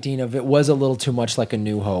point, Dean, of it was a little too much like A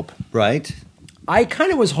New Hope. right. I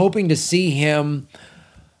kind of was hoping to see him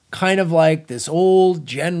kind of like this old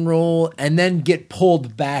general and then get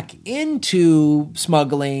pulled back into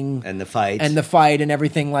smuggling And the fight. and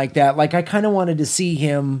everything like that. Like I kind of wanted to see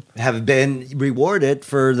him have been rewarded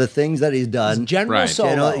for the things that he's done. General Right.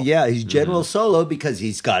 Solo. He's General Solo because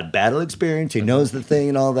he's got battle experience. He knows the thing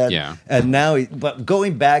and all that. Yeah. And now, but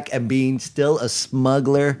going back and being still a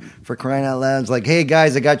smuggler for crying out loud, it's like, hey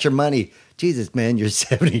guys, I got your money. Jesus, man, you're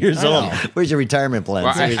 70 years old. Where's your retirement plan?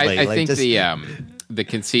 Well, Seriously, I like, think just- the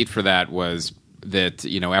conceit for that was that,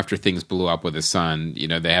 you know, after things blew up with his son, you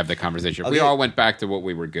know, they have the conversation. We Okay. all went back to what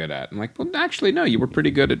we were good at. I'm like, well, actually, no, you were pretty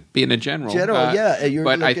good at being a general. Yeah, you're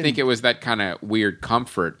but I looking- think it was that kind of weird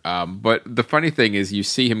comfort. But the funny thing is, you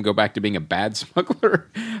see him go back to being a bad smuggler.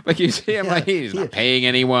 Like you see him, like he's not paying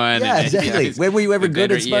anyone. Yeah, and, exactly. he's- When were you ever and good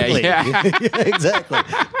then- at smuggling? Yeah, Yeah, exactly.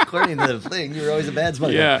 According to the thing, you were always a bad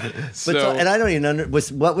smuggler. Yeah. But So- and I don't even know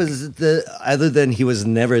what was the other than he was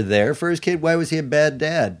never there for his kid. Why was he a bad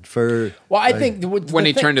dad for? Well, I think when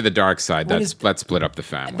he turned to the dark side, when that split up the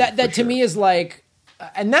family. that for to sure. me is like,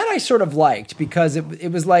 and that I sort of liked because it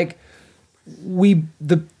was like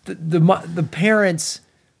the parents,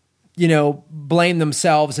 you know, blame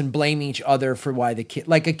themselves and blame each other for why the kid,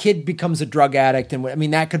 like a kid becomes a drug addict, and I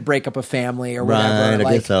mean that could break up a family or whatever. Right, I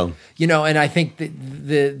like, guess so. You know, and I think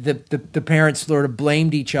the parents sort of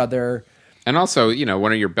blamed each other. And also, you know,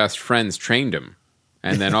 one of your best friends trained him.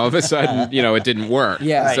 And then all of a sudden, you know, it didn't work.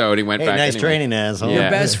 Yeah. Right. So he went Hey, back. nice anyway. training, asshole. Yeah. Your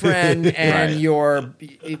best friend and Right. your,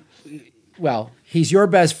 well, he's your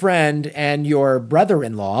best friend and your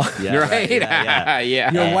brother-in-law. Yeah, You're right. Yeah,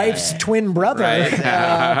 Yeah. Your wife's twin brother. Right.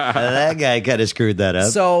 that guy kind of screwed that up.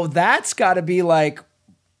 So that's got to be like,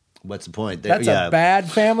 What's the point? that's a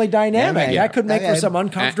bad family dynamic. Yeah. That could make for Okay. some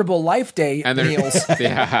uncomfortable life day And there's meals.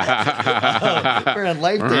 yeah. We're on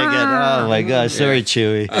life day again. Oh my gosh, sorry,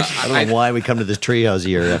 Chewy. I don't know why we come to this treehouse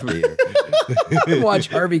year after year. Watch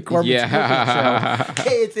Harvey Corbin's Yeah.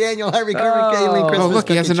 Hey, it's the annual Harvey Corbin Kaylee Christmas. Oh, look,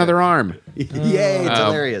 he has cookie another arm. show. Yay, it's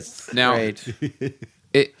hilarious. Now, Great.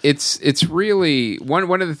 it's really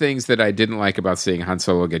one of the things that I didn't like about seeing Han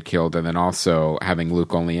Solo get killed, and then also having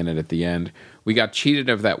Luke only in it at the end. We got cheated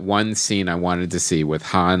of that one scene I wanted to see with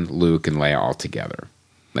Han, Luke, and Leia all together.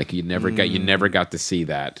 Like you never got to see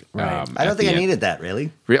that. Right. I at don't the think I end. needed that,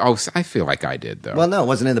 really. Oh, I feel like I did though. Well, no, it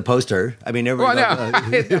wasn't in the poster. I mean, everybody.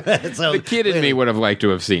 Well, So, the kid in me would have liked to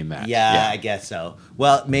have seen that. Yeah, I guess so.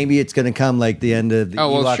 Well, maybe it's going to come like the end of the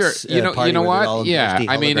Oh well, Ewoks, sure. You party know where they're all what? Yeah. HD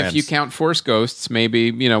I mean, if you holograms. count Force Ghosts,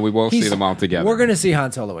 maybe we will see them all together. We're going to see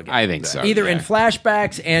Han Solo again. I think so. Either in yeah.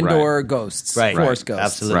 flashbacks and Right. or ghosts. Right, Force ghosts.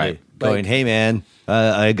 absolutely. Right. Going, hey man,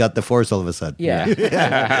 I got the Force all of a sudden. Yeah.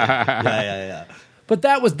 yeah. But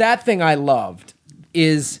that thing I loved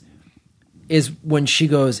is when she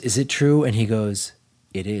goes, "Is it true?" And he goes,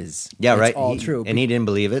 "It is." Yeah, It's right. all true. And he didn't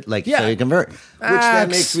believe it. Like, Yeah. so he convert. Which then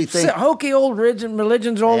makes me think. hokey old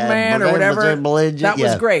religion's old Yeah, man or whatever. religion, That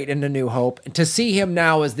was yeah. great in The New Hope. And to see him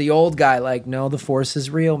now as the old guy, like, no, the Force is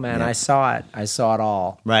real, man. Yeah. I saw it. I saw it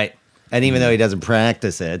all. Right. And even though he doesn't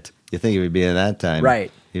practice it, you think he would be in that time.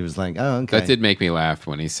 Right. He was like, oh, okay. That did make me laugh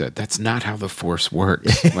when he said, "That's not how the Force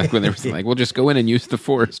works." Like when they were like, "We'll just go in and use the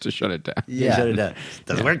Force to shut it down." Yeah. Shut it down.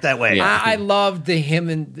 Doesn't work that way. Yeah. I loved him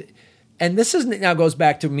and this is now goes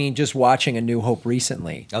back to me just watching A New Hope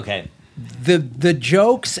recently. Okay. The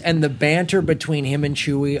jokes and the banter between him and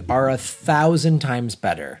Chewie are 1,000 times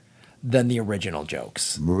better than the original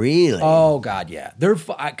jokes. Really? Oh God, yeah. They're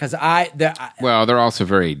because Well, they're also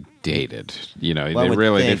very dated. You know, One they would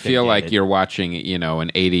really think feel they're like dated. you're watching, you know,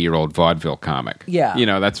 an 80-year-old vaudeville comic. Yeah. You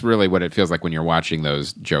know, that's really what it feels like when you're watching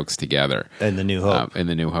those jokes together. And The New Hope. In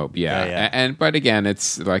The New Hope, yeah. Yeah, yeah. But again,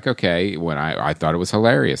 it's like, okay, when I thought it was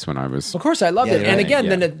hilarious when I was of course I loved Yeah, it. you're And right. again,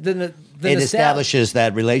 Yeah. then It establishes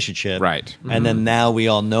that relationship. Right. And then now we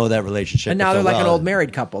all know that relationship. and now so they're like an well. old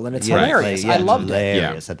married couple, and it's Yeah, hilarious. yeah, I loved it.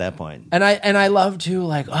 hilarious at that point. And I love to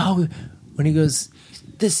like, oh, when he goes,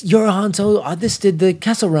 this your Han Solo, this did the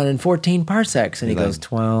Kessel Run in 14 parsecs, and he goes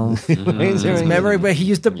 12. His memory, but he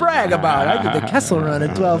used to brag about, I did the Kessel Run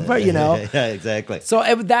in 12, you know. Yeah, exactly. So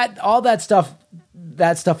all that stuff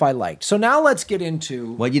I liked. So now let's get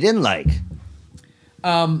into What you didn't like?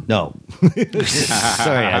 No.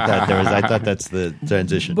 Sorry, I thought that's the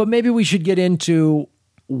transition. but maybe we should get into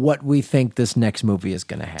what we think this next movie is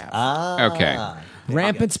going to have. okay.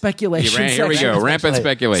 Rampant speculation. Here we section. go. Rampant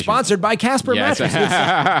speculation. Sponsored by Casper Yes.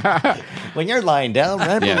 Mattresses. When you're lying down,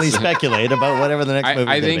 randomly Yes. speculate about whatever the next movie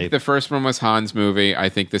I is going to be. think the first one was Han's movie. I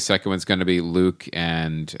think the second one's going to be Luke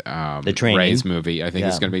and The training. Ray's movie. I think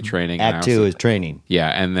it's Yeah. going to be training. and I Act 2 also- is training. Yeah,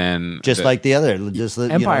 and then Just like the other. Just the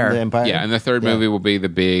Empire. the Empire. yeah, and the third movie will be the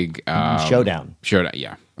big Showdown. Showdown,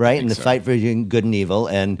 yeah. Right? I And the think so. fight for good and evil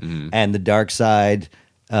and the dark side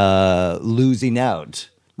losing out.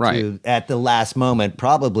 Right. At the last moment,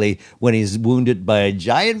 probably when he's wounded by a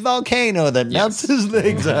giant volcano that melts his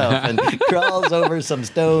legs off and crawls over some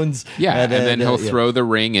stones. Yeah, and then he'll yeah. throw the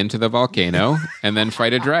ring into the volcano and then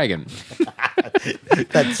fight a dragon.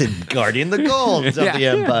 That's in Guardian the Golds of the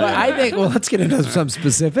Empire. But I think, well, let's get into some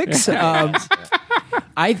specifics.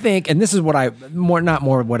 I think, and this is what not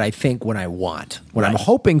more what I think, what I want. What I'm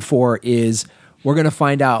hoping for is we're going to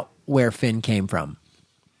find out where Finn came from.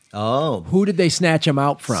 Oh. Who did they snatch him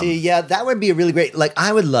out from? See, yeah, that would be a really great. Like,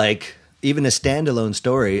 I would like even a standalone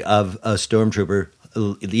story of a stormtrooper,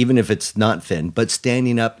 even if it's not Finn, but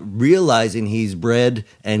standing up, realizing he's bred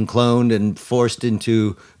and cloned and forced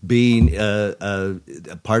into being a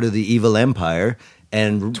part of the evil empire.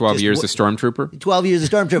 And 12 just years a stormtrooper? 12 years of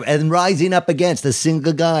stormtrooper, and rising up against a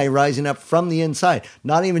single guy, rising up from the inside,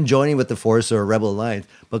 not even joining with the Force or a Rebel Alliance,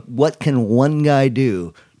 but what can one guy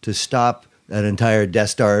do to stop an entire Death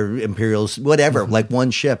Star, Imperials, whatever, like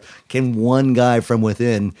one ship? Can one guy from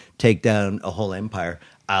within take down a whole empire?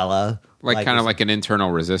 A la, Like kind of like an internal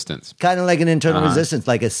resistance. kind of like an internal resistance,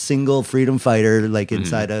 like a single freedom fighter, like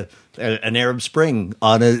inside an Arab Spring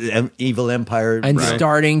on an evil empire. and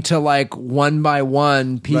starting to like one by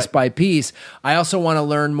one, piece Right. by piece. I also want to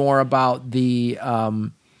learn more about the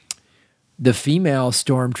female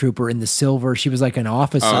stormtrooper in the silver. She was like an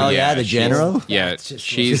officer. Oh, yeah, the she's- general? Yeah,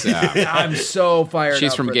 she's I'm so fired.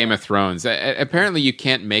 she's up from for Game that. of Thrones. Apparently, you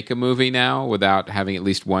can't make a movie now without having at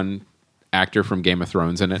least one actor from Game of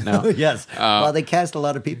Thrones in it now. Yes. Well, they cast a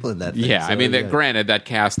lot of people in that. Thing, Yeah, so, I mean, yeah. granted, that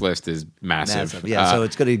cast list is massive. Yeah, so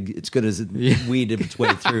it's gonna weed its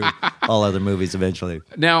way through all other movies eventually.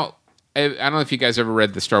 Now, I don't know if you guys ever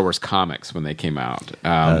read the Star Wars comics when they came out.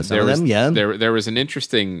 Some of them, yeah. There was an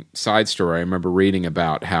interesting side story I remember reading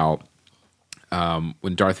about how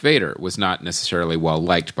when Darth Vader was not necessarily well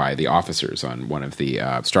liked by the officers on one of the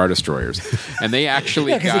Star Destroyers, and they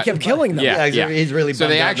actually because he kept killing them. Yeah, Yeah, he's really so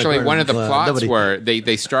bummed they out in the actually corner. one of the plots Nobody- were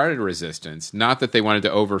they started a resistance, not that they wanted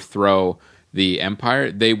to overthrow the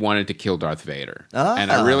Empire, they wanted to kill Darth Vader,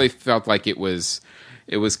 and I really felt like it was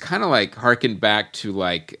kind of like harkened back to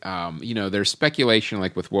like there's speculation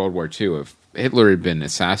like with World War II if Hitler had been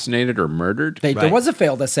assassinated or murdered. There Right. was a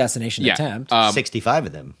failed assassination attempt. 65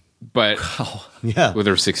 of them. But Yeah. well,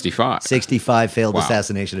 there were 65. 65 failed Wow.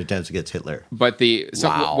 assassination attempts against Hitler. But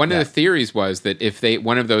one of the theories was that if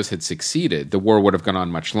one of those had succeeded, the war would have gone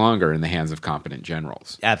on much longer in the hands of competent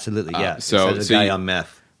generals. Absolutely, yeah. so- Instead of so a guy you- on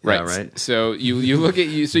meth. Right. Yeah, right. So you look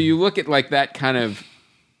at like that kind of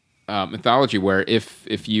mythology where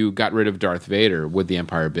if you got rid of Darth Vader, would the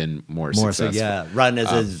Empire have been more More successful? so, yeah. Run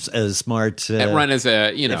as smart. And run as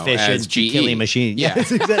a efficient as GE killing machine.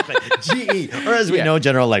 Yes, exactly. GE, or as we Yeah. know,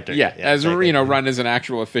 General Electric. Yeah, as exactly. run as an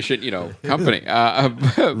actual efficient company.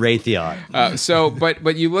 Raytheon.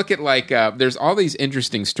 But you look at like there's all these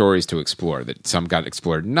interesting stories to explore that some got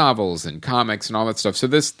explored in novels and comics and all that stuff. So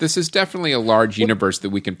this is definitely a large universe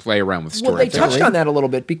that we can play around with Well, they storytelling. touched on that a little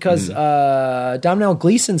bit because Domhnall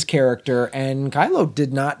Gleeson's character and Kylo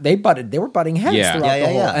did not. They were butting heads Yeah. throughout the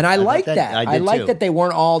whole. And I like that. I I did like too. that they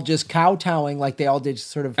weren't all just kowtowing like they all did.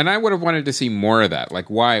 Sort of. And I would have wanted to see more of that. Like,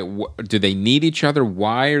 why do they need each other?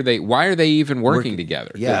 Why are they even working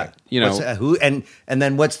together? Yeah. You know, who and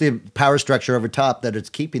then what's the power structure over top that it's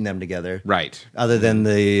keeping them together? right. Other than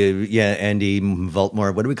Andy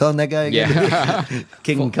Voltmore. What do we call him, that guy again? Yeah.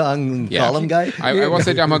 King Kong Yeah. Gollum guy? I will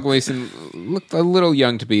say Domhnall Gleeson looked a little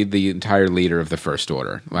young to be the entire leader of the First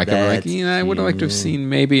Order. Like, That's I would have liked to have seen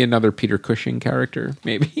maybe another Peter Cushing character,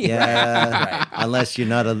 maybe. Yeah. Unless you're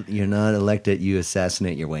not elected, you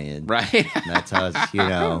assassinate your way in. Right. That's how it's,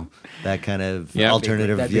 that kind of Yeah.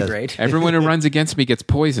 alternative. That'd be great. Everyone who runs against me gets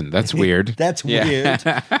poisoned. That's weird. That's Yeah.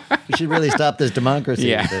 weird. We should really stop this democracy.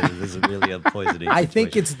 Yeah. This is really a poisoning. I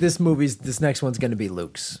think situation. this next one's going to be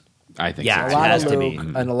Luke's. I think Yeah. A so. lot has of to Luke be.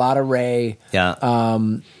 and a lot of Rey. Yeah.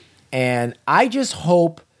 And I just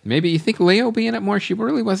hope. Maybe you think Leia will be in it more? She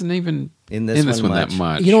really wasn't even In this one that much.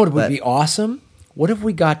 much. You know what would But- be awesome? What if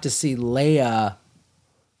we got to see Leia?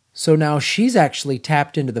 So now she's actually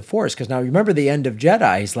tapped into the Force because now remember the end of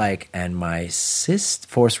Jedi. He's like, and my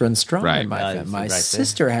Force runs strong. Right. in my Right, family. My right.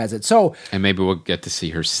 sister has it. So And maybe we'll get to see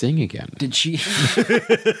her sing again. did she?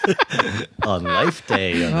 On Life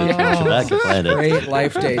Day on the Chewbacca planet. Great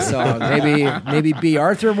Life Day song. Maybe B.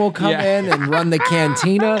 Arthur will come Yeah. in and run the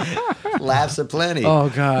cantina. Laughs aplenty. Oh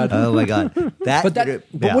God. Oh my God. But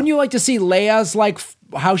wouldn't you like to see Leia's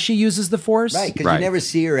how she uses the Force? Right, because Right. you never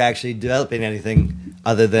see her actually developing anything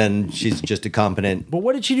other than she's just a competent But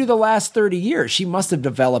what did she do the last 30 years? She must have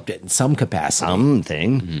developed it in some capacity.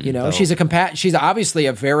 thing. You know, she's obviously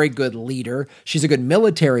a very good leader. She's a good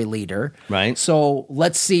military leader. Right. So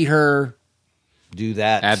let's see her. Do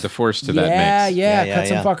that. Add the Force to Yeah, that mix. yeah, cut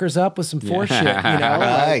some fuckers up with some Force shit. You know,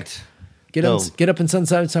 Right. get up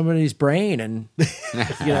inside somebody's brain and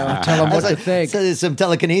tell them what to think. So there's some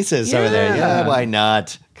telekinesis over there. Yeah. Yeah, why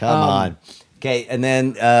not? Come on. Okay, and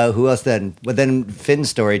then who else then? But then Finn's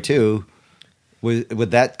story too.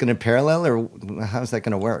 Would that going to parallel, or how's that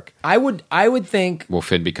going to work? I would think. Will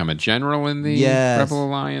Finn become a general in the Yes. Rebel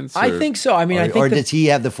Alliance? I or- think so. I mean, I think or that- does he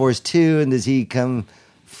have the Force too, and does he come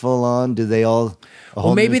full on? Do they all?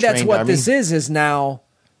 Well, maybe that's what this is now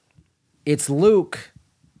it's Luke.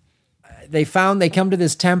 They come to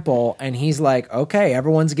this temple and he's like, okay,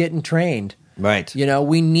 everyone's getting trained. Right. You know,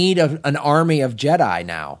 we need an army of Jedi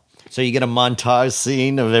now. So you get a montage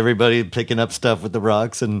scene of everybody picking up stuff with the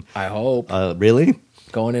rocks, and I hope. really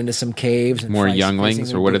Going into some caves. And more facing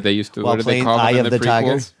younglings, or what did they used to? While What did they playing call them Eye in of the the Tiger?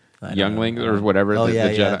 prequels? Younglings or whatever. Oh the yeah,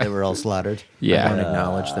 Jedi. they were all slaughtered. I Yeah. don't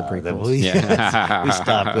acknowledge the prequels. Yeah. We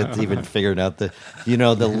stopped with even figuring out the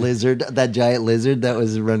lizard, that giant lizard that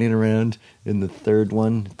was running around in the third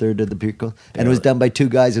of the prequel, and it was done by two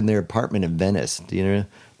guys in their apartment in Venice. Do you know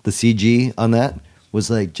the CG on that was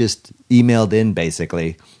like just emailed in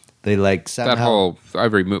basically. They somehow. That whole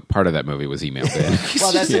every part of that movie was emailed in.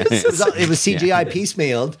 Well, it was CGI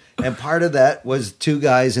piecemealed, and part of that was two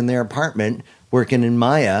guys in their apartment working in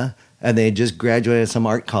Maya, and they had just graduated some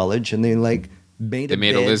art college, and they made They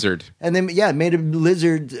made a bid. lizard. And then made a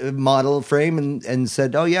lizard model frame and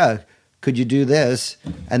said, "Oh yeah, could you do this?"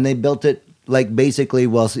 And they built it basically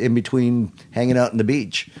while in between hanging out on the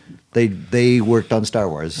beach. They worked on Star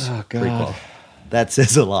Wars prequel. That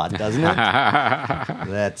says a lot, doesn't it?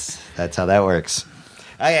 That's how that works.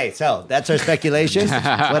 Okay, so that's our speculation.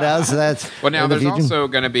 What else? Well, now in the there's future? also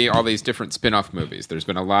going to be all these different spin-off movies. There's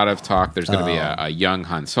been a lot of talk. There's going to be a young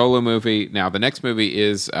Han Solo movie. Now, the next movie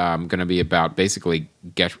is going to be about basically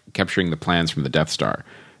capturing the plans from the Death Star.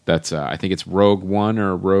 That's I think it's Rogue One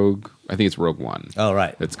or Rogue. I think it's Rogue One. Oh,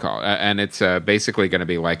 right. It's called, and it's basically going to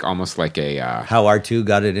be almost like a How R2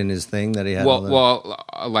 got it in his thing that he had.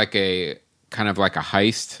 like a kind of like a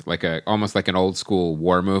heist, almost like an old school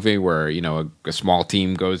war movie where a small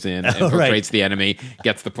team goes in, infiltrates right. the enemy,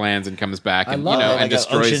 gets the plans, and comes back, and love it. and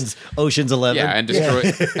destroys. Ocean's 11. Yeah, and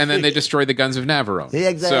destroy, and then they destroy the guns of Navarone. Yeah,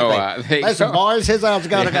 exactly. So Listen, boys, here's how it's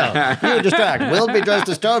got to go. You distract. We'll be dressed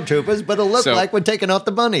as stormtroopers, but it'll look So- like we're taking out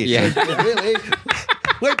the money. Yeah. Really,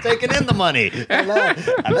 we're taking in the money. And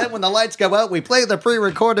then when the lights go out, we play the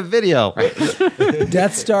pre-recorded video.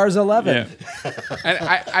 Death Star's 11. And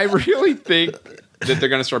I really think that they're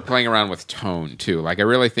going to start playing around with tone too. I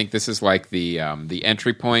really think this is the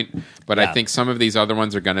entry point, but I Yeah. think some of these other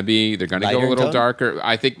ones are going to go Lighter a in little tone? darker.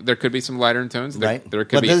 I think there could be some lighter in tones. Right? There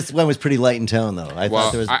could But be. this one was pretty light in tone, though. I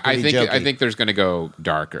thought it was I pretty think jokey. there's going to go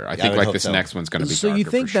darker. I I think would hope this so. next one's going to be. So darker you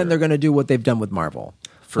think for then sure. they're going to do what they've done with Marvel?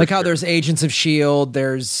 For Like how sure. there's Agents of S.H.I.E.L.D.,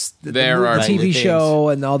 there's the There are TV things. show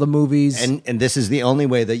and all the movies. And this is the only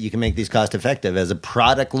way that you can make these cost effective as a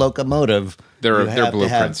product locomotive. They're you have to have-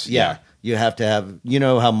 blueprints, yeah. You have to have, you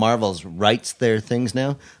know how Marvel's writes their things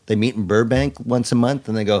now? They meet in Burbank once a month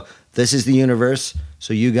and they go, this is the universe.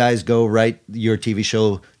 So you guys go write your TV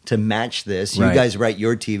show to match this. You Right. guys write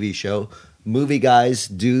your TV show. Movie guys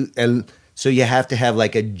do. And so you have to have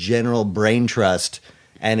like a general brain trust.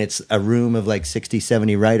 And it's a room of like 60,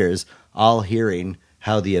 70 writers all hearing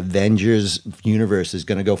how the Avengers universe is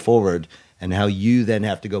going to go forward and how you then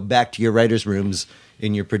have to go back to your writers' rooms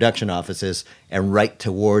in your production offices and write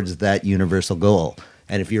towards that universal goal.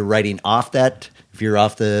 And if you're writing off that, if you're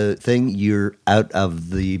off the thing, you're out of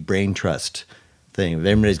the brain trust thing. If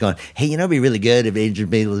everybody's going, hey, you know, it'd be really good if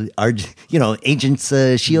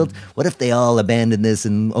Agents Shield. What if they all abandon this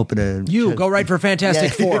and open a You go right for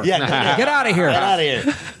Fantastic Four. Yeah. Get out of here. Get out of here.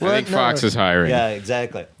 I think Fox is hiring. Yeah,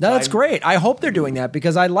 exactly. No, that's great. I hope they're doing that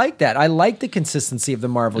because I like that. I like the consistency of the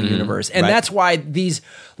Marvel universe. And Right. that's why these,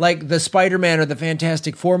 like the Spider-Man or the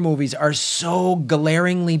Fantastic Four movies are so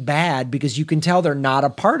glaringly bad because you can tell they're not a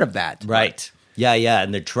part of that. Right. Yeah.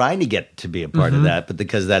 And they're trying to get to be a part of that, but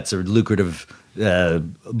because that's a lucrative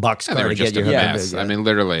box Yeah, car they were to just get a your mess. I mean,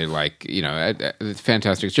 literally, like, you know, it's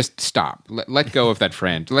fantastic. Just stop. Let go of that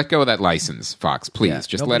let go of that license, Fox. Please, Yeah,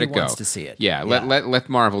 just nobody let it go. wants to see it. Yeah, let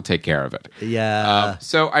Marvel take care of it. Yeah.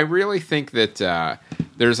 So I really think that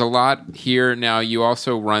there's a lot here. Now, you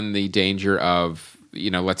also run the danger of, you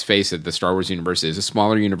know, let's face it, the Star Wars universe is a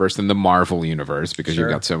smaller universe than the Marvel universe because Sure.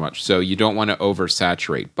 you've got so much. So you don't want to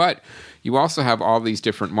oversaturate. But you also have all these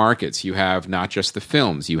different markets. You have not just the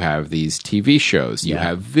films. You have these TV shows. You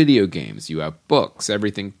have video games. You have books,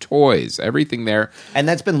 everything, toys, everything there. And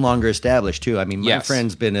that's been longer established, too. I mean, my Yes.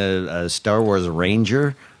 friend's been a Star Wars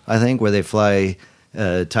Ranger, I think, where they fly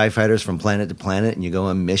TIE fighters from planet to planet and you go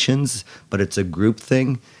on missions, but it's a group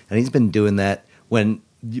thing. And he's been doing that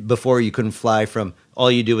before you couldn't fly from,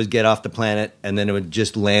 all you do was get off the planet and then it would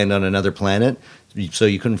just land on another planet. So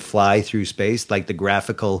you couldn't fly through space, like the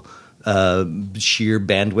graphical sheer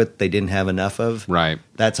bandwidth they didn't have enough of. Right.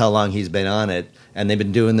 That's how long he's been on it. And they've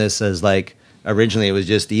been doing this as like, originally it was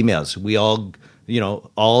just emails. We all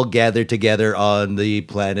gathered together on the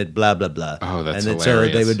planet, blah, blah, blah. Oh, that's and then,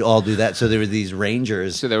 hilarious. so they would all do that. So there were these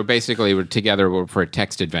rangers. So they were basically together for a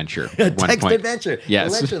text adventure at one Text point. adventure.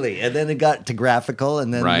 Yes. Literally. And then it got to graphical,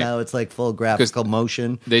 and then Right. now it's like full graphical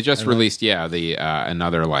motion. They just released, the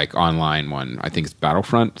another like online one. I think it's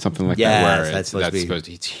Battlefront, something like Yes, that. Where that's supposed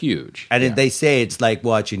to be- it's huge. And they say it's like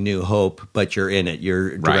watching New Hope, but you're in it.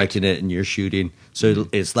 You're directing it and you're shooting. So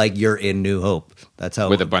it's like you're in New Hope. That's how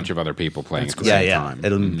with a bunch of other people playing at the yeah, same yeah. time.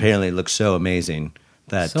 It apparently looks so amazing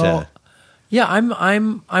that So, yeah,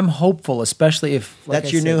 I'm hopeful, especially if like that's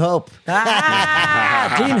I your said- new hope.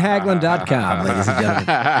 GeneHaglund.com, ladies and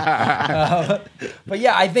gentlemen. But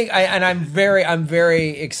yeah, I think I'm very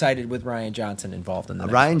excited with Ryan Johnson involved in the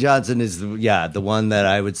next Ryan Johnson is the one that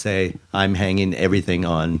I would say I'm hanging everything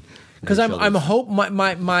on. because I'm my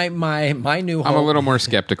new hope. I'm a little more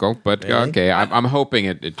skeptical, but okay. I'm hoping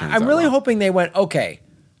it turns out I'm really well. hoping they went okay.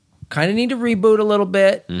 Kind of need to reboot a little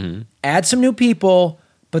bit, add some new people,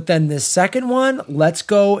 but then the second one, let's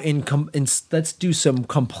go and let's do some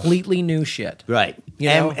completely new shit. Right. You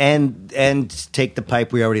know? And take the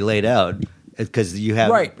pipe we already laid out because you have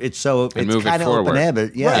Right. it's move it kind of forward.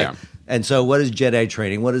 open-ended. Yeah. Right. And so what is Jedi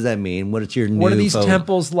training? What does that mean? What is your new What are these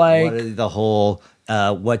temples like? What are the whole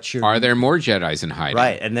what's your Are there more Jedis in hiding?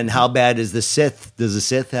 Right. And then how bad is the Sith? Does the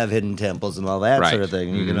Sith have hidden temples and all that Right. sort of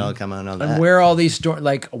thing? You can all come out on that. And where are all these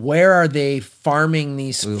where are they farming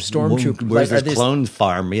these stormtroopers? Where's Like, are this this- clone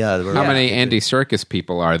farm? Yeah. How many Andy Serkis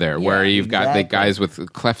people are there? Where you've got the exactly. guys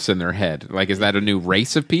with clefts in their head? Like, is that a new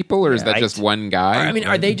race of people, or is that Right. just one guy? I mean,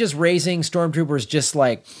 are they just raising stormtroopers just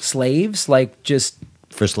like slaves? Like just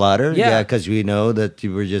For slaughter? Yeah. Because we know that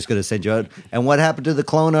you were just going to send you out. And what happened to the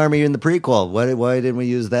clone army in the prequel? Why didn't we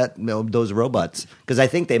use those robots? Because I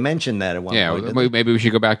think they mentioned that at one point. didn't they? maybe we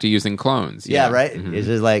should go back to using clones. Yeah, right. It's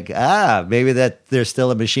just like maybe that there's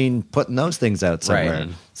still a machine putting those things out somewhere. Right.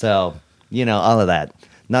 So all of that.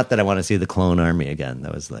 Not that I want to see the clone army again.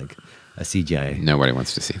 That was like a CGI. Nobody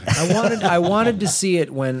wants to see that. I wanted to see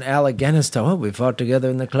it when Alec Guinness told, we fought together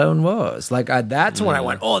in the Clone Wars. Like that's when I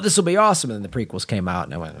went, oh, this will be awesome. And then the prequels came out,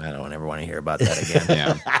 and I went, I don't ever want to hear about that again.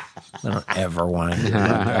 Yeah. I don't ever want to hear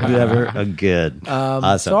about that. Never good.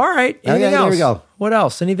 Awesome. So, all right. Anything Okay, else? there we go. What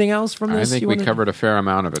else? Anything else from I this? think you we wanna- covered a fair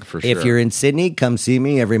amount of it for sure. If you're in Sydney, come see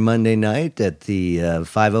me every Monday night at the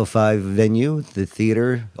 505 venue, the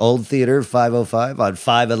theater, Old Theater 505 on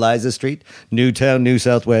 5 Eliza Street, Newtown, New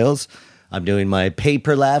South Wales. I'm doing my pay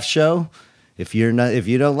per laugh show. If you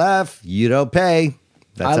don't laugh, you don't pay.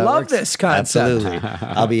 That's I how it love works. this concept. Absolutely.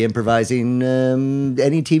 I'll be improvising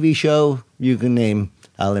any TV show you can name.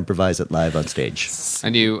 I'll improvise it live on stage.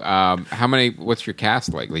 And you, what's your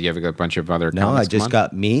cast like? Like you have a bunch of other No, I comics come just on?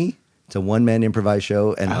 got me. It's a one-man improvised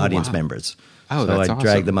show and audience wow. members. Oh, so that's I awesome.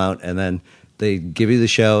 drag them out, and then they give you the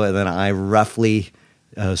show, and then I roughly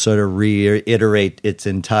sort of reiterate its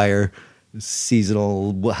entire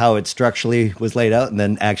seasonal, how it structurally was laid out, and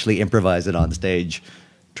then actually improvise it on stage,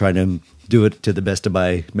 trying to do it to the best of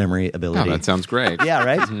my memory ability. Oh, that sounds great. Yeah,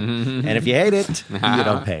 right? And if you hate it, you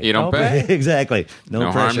don't pay. You don't pay. Exactly. No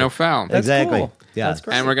No harm, pressure. no foul. That's Exactly. cool. Yeah. That's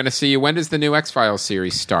great. And we're going to see you. When does the new X-Files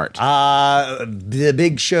series start? The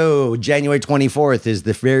big show, January 24th, is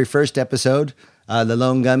the very first episode. The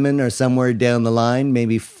Lone Gunmen are somewhere down the line,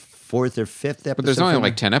 maybe fourth or fifth episode. But there's only from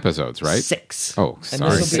like 10 episodes, right? 6. Oh, And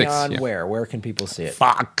sorry. this will be 6. on yeah. where? Where can people see it?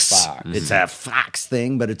 Fox. It's a Fox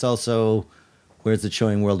thing, but it's also, where's it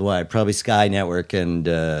showing worldwide? Probably Sky Network and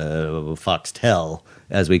Foxtel,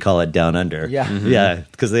 as we call it down under. Yeah. Yeah,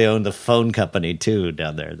 because they own the phone company too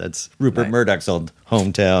down there. That's Rupert Right. Murdoch's old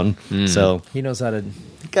hometown. So He knows how to.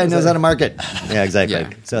 guy knows how to market. Yeah, exactly. Yeah.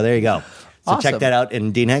 So there you go. So Awesome. check that out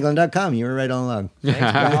in deanhaglund.com. You were right all along.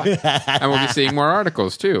 And we'll be seeing more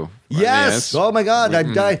articles, too. Yes. Oh my God.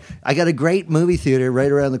 I got a great movie theater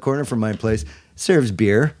right around the corner from my place. Serves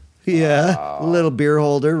beer. Yeah. A little beer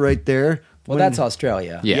holder right there. Well, that's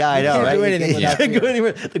Australia. Yeah. Yeah, I know, can't right? do anything You without can't beer. go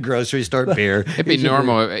anywhere. The grocery store beer. It'd be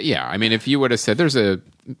normal. Yeah. I mean, if you would have said there's a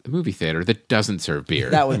movie theater that doesn't serve beer,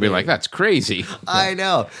 That would be be- like, that's crazy. I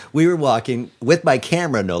know. We were walking with my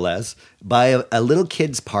camera, no less, by a little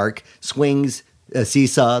kids' park, swings, a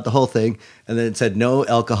seesaw, the whole thing, and then it said no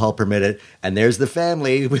alcohol permitted. And there's the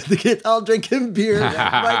family with the kids all drinking beer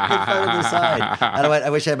right in front of the sign. And I went, I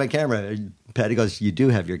wish I had my camera. And Patty goes, you do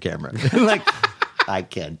have your camera. I'm like, I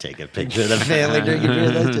can't take a picture of the family drinking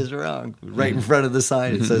beer. That's just wrong. Right in front of the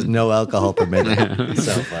sign, it says no alcohol permitted.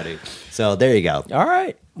 So funny. So there you go. All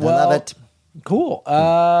right. Well, I love it. Cool.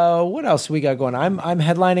 What else we got going? I'm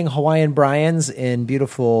headlining Hawaiian Brian's in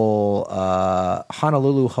beautiful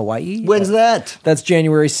Honolulu, Hawaii. When's that? That's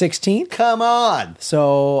January 16th. Come on.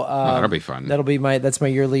 So that'll be fun. That'll be that's my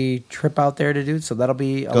yearly trip out there to do. So that'll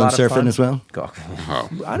be a Going lot of fun. surfing as well? Go. Oh.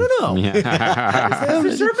 I don't know. Is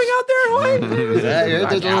there surfing out there in Hawaii? Yeah,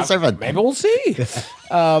 there's a little surfing. Maybe we'll see.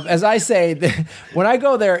 As I say, when I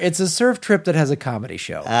go there, it's a surf trip that has a comedy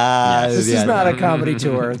show. This is not a comedy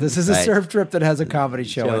tour. This is a Right. surf trip that has a comedy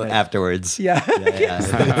show show in it. afterwards. Yeah.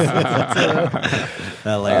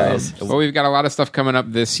 Hilarious. Well, we've got a lot of stuff coming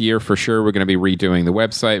up this year for sure. We're going to be redoing the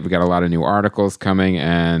website. We've got a lot of new articles coming,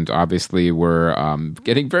 and obviously we're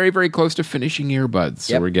getting very, very close to finishing earbuds.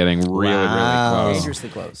 So Yep. we're getting really, Wow. really close. Dangerously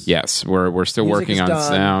close. Yes, we're still Music working is on done.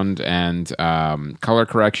 sound and color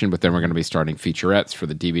correction, but then we're going to be starting featurettes for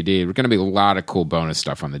the DVD. We're going to be a lot of cool bonus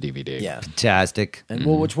stuff on the DVD. Yeah. Fantastic. And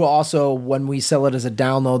which will also, when we sell it as a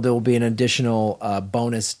download, there will be an additional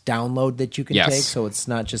bonus download that you can Yes. take. So it's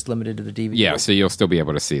not just limited to the DVD. Yeah, so you'll still be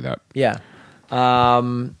able to see that. Yeah.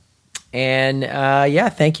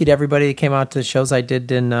 Thank you to everybody that came out to the shows I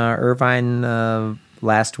did in Irvine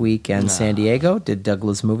last week and San Diego. Did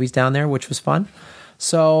Douglas Movies down there, which was fun.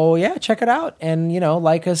 So yeah, check it out, and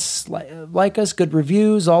like us, good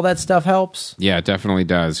reviews, all that stuff helps. Yeah, it definitely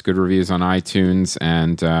does. Good reviews on iTunes,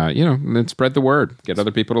 and then spread the word. Get other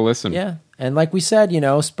people to listen. Yeah, and like we said,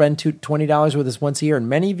 spend $20 with us once a year, and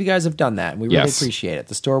many of you guys have done that, and we really Yes. appreciate it.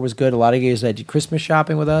 The store was good. A lot of you guys did Christmas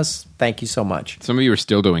shopping with us. Thank you so much. Some of you are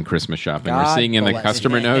still doing Christmas shopping. We're God seeing in the bless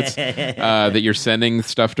customer you. notes that you're sending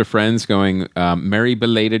stuff to friends going, Merry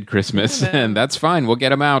belated Christmas. And that's fine. We'll get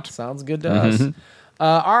them out. Sounds good to us.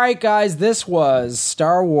 All right, guys, this was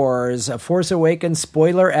Star Wars Force Awakens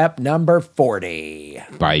spoiler ep number 40.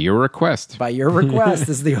 By your request. By your request,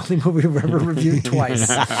 this is the only movie we've ever reviewed twice.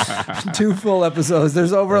 2 full episodes.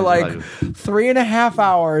 There's over 3.5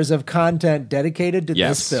 hours of content dedicated to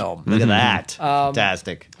Yes. this film. Look at that.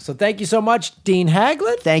 Fantastic. So thank you so much, Dean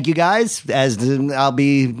Haglund. Thank you, guys. As I'll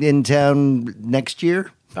be in town next year.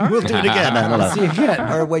 We'll do it again. I don't know. See you again.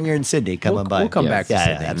 Or when you're in Sydney, come on by. We'll come back for Yeah,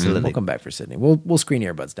 Sydney. yeah, absolutely. We'll come back for Sydney. We'll screen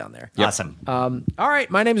earbuds down there. Awesome. All right,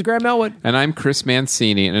 my name is Graham Elwood. And I'm Chris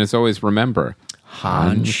Mancini. And as always, remember,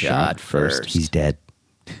 Han shot first. He's dead.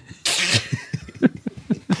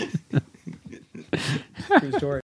 True story.